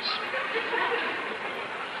superstitions.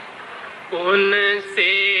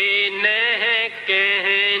 उनसे न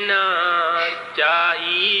कहना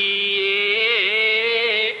चाहिए,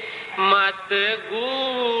 मत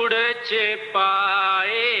गूढ़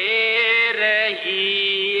छिपाए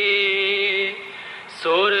रहिए,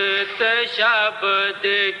 सुरत शब्द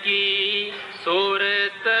की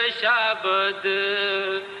सुरत शब्द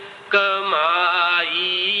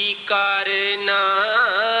कमाई करना,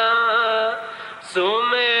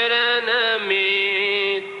 सुमिरन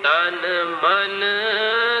में तन मन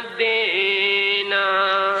देना।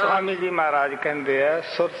 स्वामी जी महाराज कहते हैं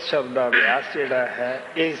सुरत शब्द ਦਾ ਅਭਿਆਸ ਜਿਹੜਾ ਹੈ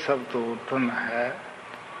ਇਹ ਸਭ ਤੋਂ ਉੱਤਮ ਹੈ।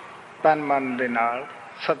 ਤਨ ਮਨ ਦੇ ਨਾਲ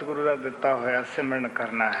ਸਤਿਗੁਰੂ ਦਾ ਦਿੱਤਾ ਹੋਇਆ ਸਿਮਰਨ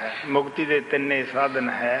ਕਰਨਾ ਹੈ। ਮੁਕਤੀ ਦੇ ਤਿੰਨੇ ਸਾਧਨ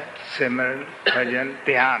ਹੈ ਸਿਮਰਨ, ਭਜਨ,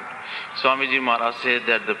 ਧਿਆਨ। Swamiji Maharaj said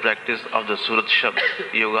that the practice of the Surat Shabd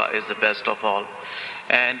yoga is the best of all,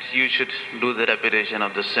 and you should do the repetition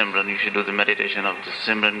of the Simran, you should do the meditation of the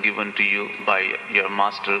Simran given to you by your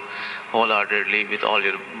master wholeheartedly with all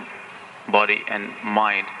your body and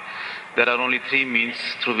mind. There are only three means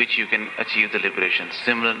through which you can achieve the liberation: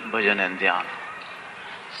 Simran, Bhajan and Dhyan.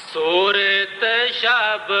 सुरत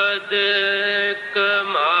शब्द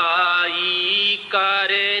कमाई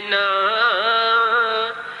करना,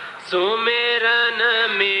 सुमिरन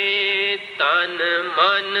में तन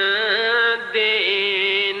मन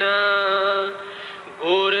देना,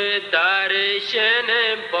 गुर दर्शन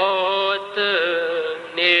बहुत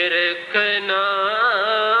निरखना,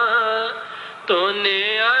 तूने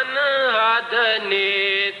अनहद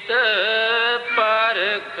नेत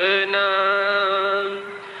परखना,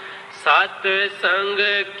 सत्संग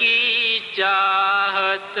की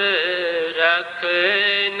चाहत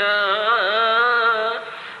रखना,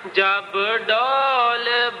 जब डोल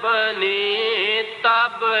बने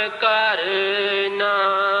तब करना।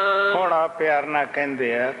 ਹੋਣਾ ਪਿਆਰ ਨਾਲ ਕਹਿੰਦੇ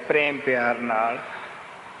ਆ, ਪ੍ਰੇਮ ਪਿਆਰ ਨਾਲ,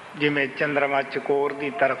 ਜਿਵੇਂ ਚੰਦਰਮਾ ਚਕੋਰ ਦੀ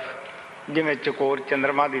ਤਰਫ, ਜਿਵੇਂ ਚਕੋਰ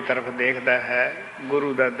ਚੰਦਰਮਾ ਦੀ ਤਰਫ ਦੇਖਦਾ ਹੈ,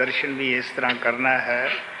 ਗੁਰੂ ਦਾ ਦਰਸ਼ਨ ਵੀ ਇਸ ਤਰ੍ਹਾਂ ਕਰਨਾ ਹੈ।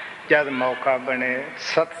 ਜਦ ਮੌਕਾ ਬਣੇ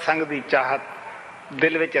ਸਤਸੰਗ ਦੀ ਚਾਹਤ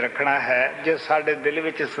ਦਿਲ ਵਿੱਚ ਰੱਖਣਾ ਹੈ। ਜੇ ਸਾਡੇ ਦਿਲ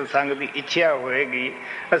ਵਿੱਚ ਸਤਸੰਗ ਦੀ ਇੱਛਾ ਹੋਏਗੀ,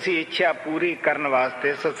 ਅਸੀਂ ਇੱਛਾ ਪੂਰੀ ਕਰਨ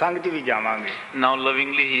ਵਾਸਤੇ ਸਤਸੰਗ 'ਚ ਵੀ ਜਾਵਾਂਗੇ। Now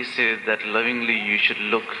lovingly he says that lovingly you should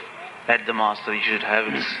look at the master, you should have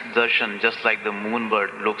his darshan just like the moon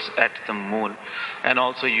bird looks at the moon, and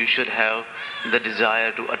also you should have the desire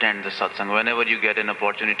to attend the satsang. Whenever you get an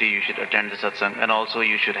opportunity you should attend the satsang, and also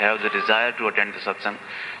you should have the desire to attend the satsang.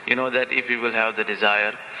 You know that if we will have the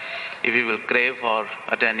desire, if we will crave for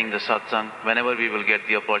attending the satsang, whenever we will get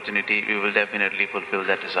the opportunity we will definitely fulfill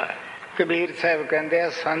that desire. Kabir Sahib ਕਹਿੰਦੇ ਆ,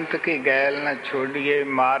 ਸੰਤ ਕੀ ਗੈਲ ਨਾ ਛੋੜੀਏ,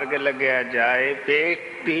 ਮਾਰਗ ਲੱਗਿਆ ਜਾਏ, ਪੇਟ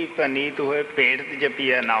ਦੀ ਪਨੀਤ ਹੋਏ, ਪੇਟ ਤੇ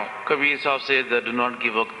ਜਪੀਆ ਨਾਉ। Kabir Sahib says that do not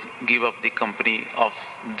give up the company of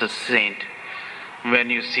the saint. When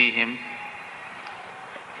you see him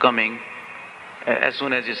coming, as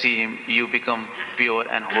soon as you see him you become pure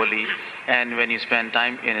and holy, and when you spend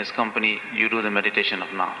time in his company you do the meditation of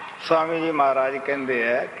Naam. Swami ji महाराज कहते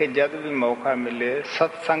हैं कि जब भी मौका मिले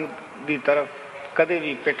सत्संग की तरफ कदे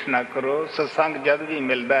भी पिठ ना करो, सत्संग जब भी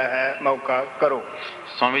मिलता है मौका करो।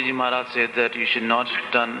 Swamiji Maharaj said that you should not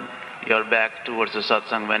turn your back towards the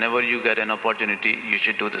satsang. Whenever you get an opportunity you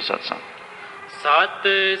should do the satsang.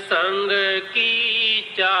 सत्संग की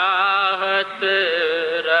चाहत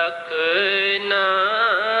रखना,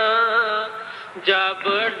 जब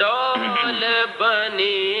डोल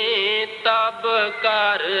बने तब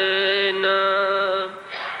करना,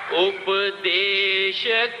 उपदेश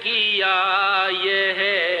किया यह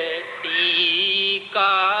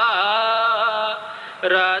टीका,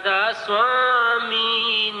 राधा स्वामी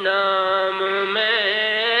नाम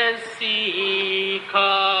में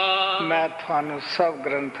सीखा। ਸਾਨੂੰ ਸਭ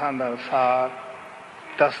ਗ੍ਰੰਥਾਂ ਦਾ ਸਾਰ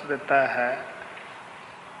ਦੱਸ ਦਿੱਤਾ ਹੈ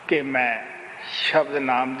ਕਿ ਮੈਂ ਸ਼ਬਦ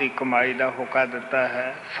ਨਾਮ ਦੀ ਕਮਾਈ ਦਾ ਹੁਕਮ ਦਿੱਤਾ ਹੈ।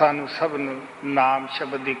 ਸਾਨੂੰ ਸਭ ਨੂੰ ਨਾਮ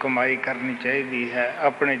ਸ਼ਬਦ ਦੀ ਕਮਾਈ ਕਰਨੀ ਚਾਹੀਦੀ ਹੈ,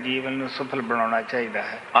 ਆਪਣੇ ਜੀਵਨ ਨੂੰ ਸਫਲ ਬਣਾਉਣਾ ਚਾਹੀਦਾ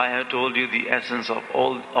ਹੈ। I have told you the essence of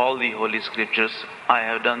all the holy scriptures. I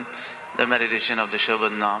have done the meditation of the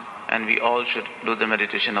Shabad Naam, and we all should do the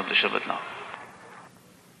meditation of the Shabad Naam.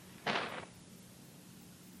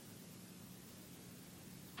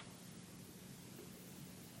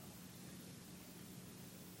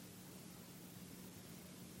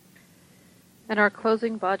 And our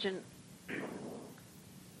closing bhajan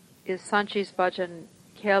is Sanchi's bhajan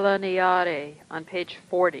Kela Niyare on page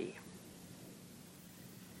 40.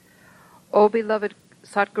 O beloved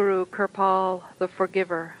Satguru Kirpal, the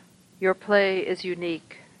Forgiver, your play is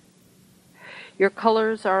unique. Your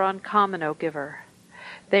colors are uncommon, O giver.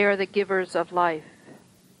 They are the givers of life.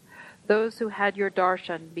 Those who had your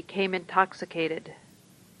darshan became intoxicated.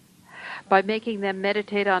 By making them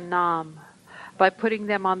meditate on Nam, by putting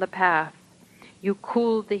them on the path, you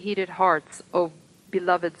cooled the heated hearts, O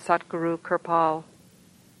beloved Satguru Kirpal.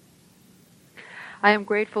 I am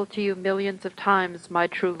grateful to you millions of times, my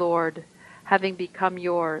true Lord, having become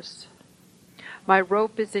yours. My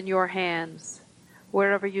rope is in your hands.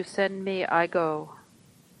 Wherever you send me, I go.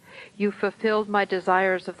 You fulfilled my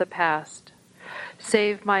desires of the past.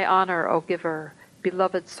 Save my honor, O giver,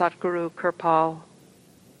 beloved Satguru Kirpal.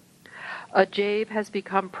 A jade has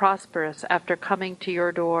become prosperous after coming to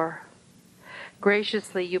your door.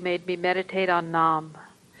 Graciously you made me meditate on Nam.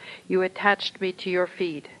 You attached me to your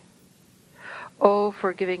feet. O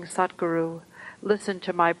forgiving Satguru, listen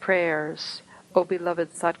to my prayers, O beloved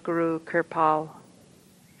Satguru Kirpal.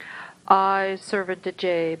 I, servant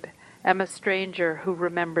Ajayb, am a stranger who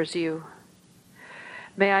remembers you.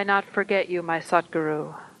 May I not forget you, my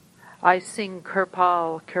Satguru. I sing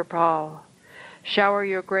Kirpal, Kirpal. Shower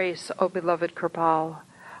your grace, O beloved Kirpal.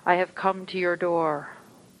 I have come to your door.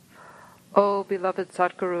 O beloved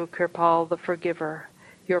Satguru Kirpal, the Forgiver,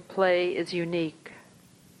 your play is unique.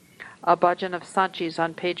 A bhajan of Sanchi's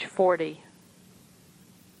on page 40.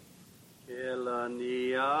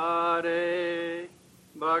 Kelaniyare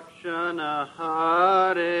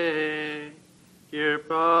Bhakshanahare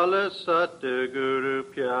Kirpala Satguru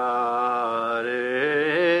Pyare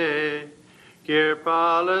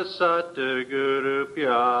Kirpala Satguru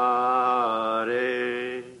Pyare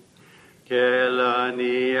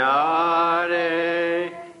Kelaniyare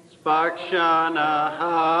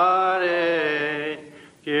Spakshanahare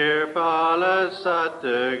Kirpala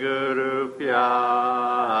Satguru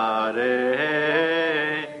Pyare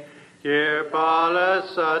Kirpala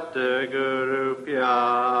Satguru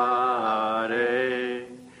Pyare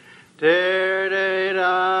Tere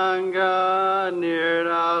Ranga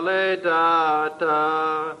Nirale Data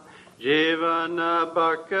Jivana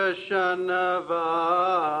Bhakashana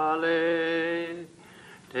Vale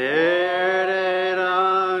Tere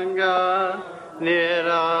Ranga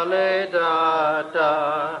Nirale Data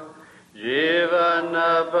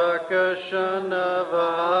Jivana Bhakashana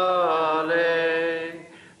Vale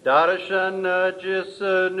Darshana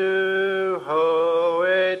Jisanu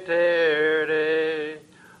Hoe Tere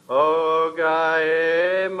O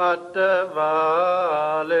Gaye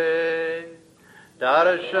Matavale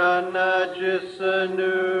Darshana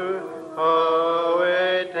Jisanu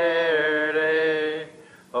Hoe Tere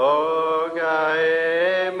O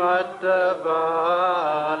Gaye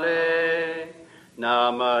Matavale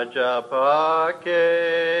Nama Japake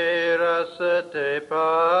Rasate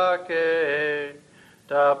Pake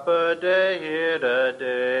Tapade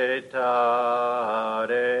Hirade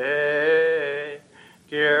Tare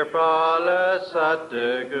Kirpala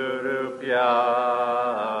Satguru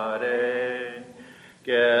Pyare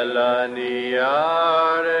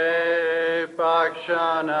Kelaniyare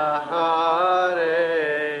Pakshanahare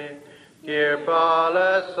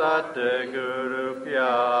Kirpala Satguru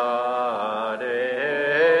Pyare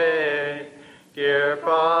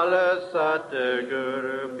Kirpala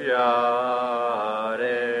Satguru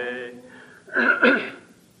Pyare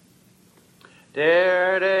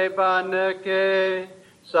Tere Banake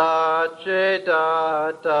Sache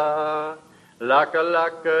Data Laka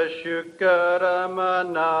Laka Shukara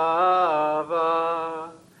Manava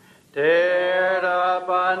Tera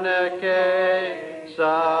Banake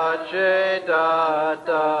Sache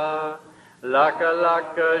Data Laka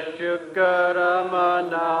Laka Shukara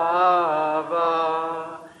Manava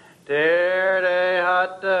Tere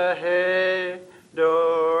Hatta He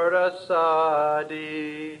Dora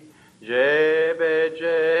Sadi Jebe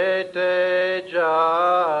Jete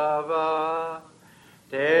Java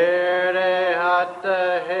Tere Hatta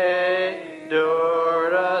He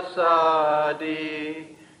Dora Sadi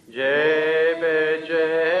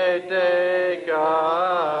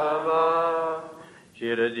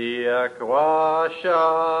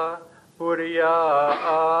Yakwasha Puriya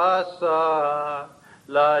Asa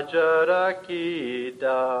Lajaraki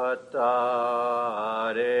Datare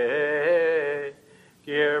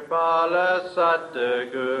Kirpala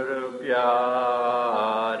Satguru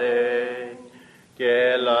Pyare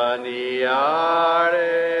Kelaniare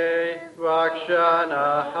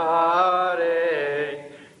Vakshanahare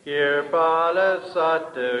Kirpala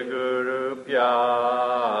Satguru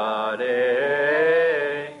Pyare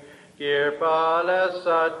Kirpala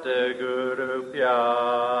Satguru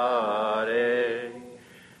Pyare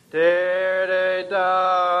Tere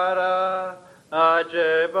Dara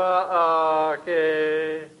Ajeba Ake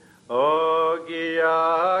Ogia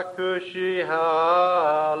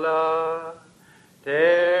Kushihala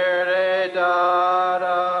Tere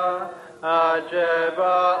Dara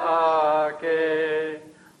Ajeba Ake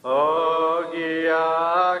Ogia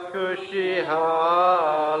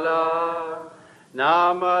Kushihala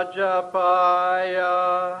Nama Japaya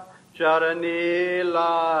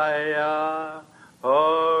Charanilaya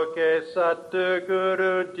Oke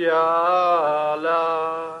Satguru Dhyala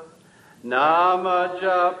Nama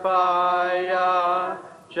Japaya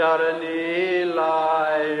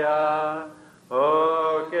Charanilaya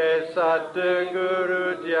Oke Satguru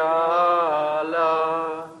Dhyala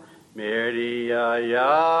Miriya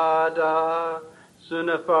Yada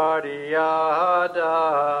Sunafari Yada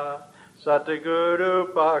Satguru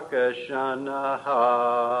Pakashana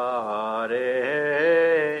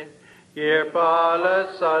Hare Kirpala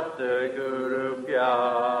Satguru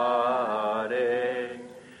Pyare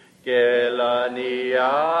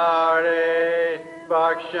Kelaniare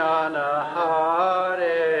Bakshana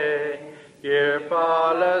Hare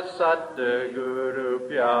Kirpala Satguru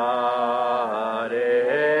Pyare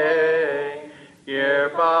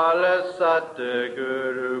Kirpala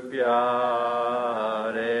Satguru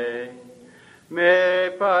Pyare Me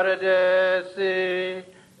Paradesi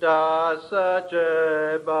Dasa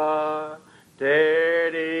Jeba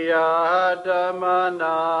Teriya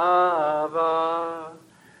Damanava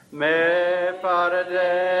Me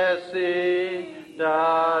Paradesi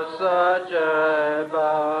Dasa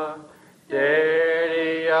Jeba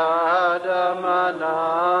Teriya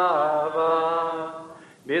Damanava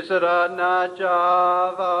Visarana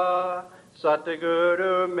Java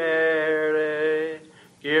Satguru Mere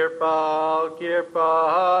Kirpal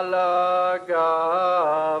Kirpala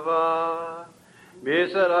Gava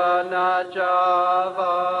Visarana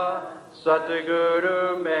Java Satguru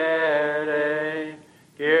Mere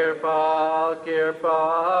Kirpal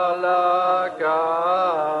Kirpala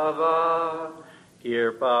Gava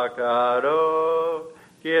Kirpakaro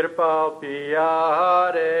Kirpal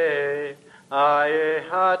Piyare Aye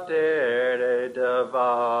Hatere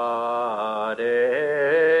Davare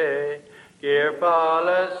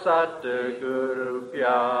Kirpala Satguru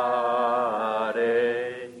Pyare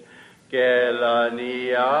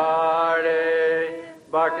Kelaniare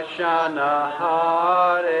Bakshana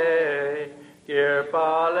Hare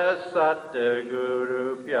Kirpala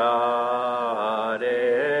Satguru Pyare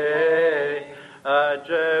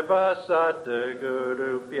Ajeba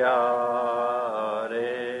Satguru Pyare.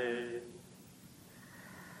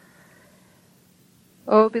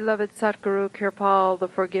 O beloved Satguru Kirpal, the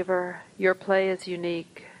Forgiver, your play is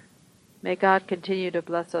unique. May God continue to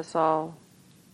bless us all.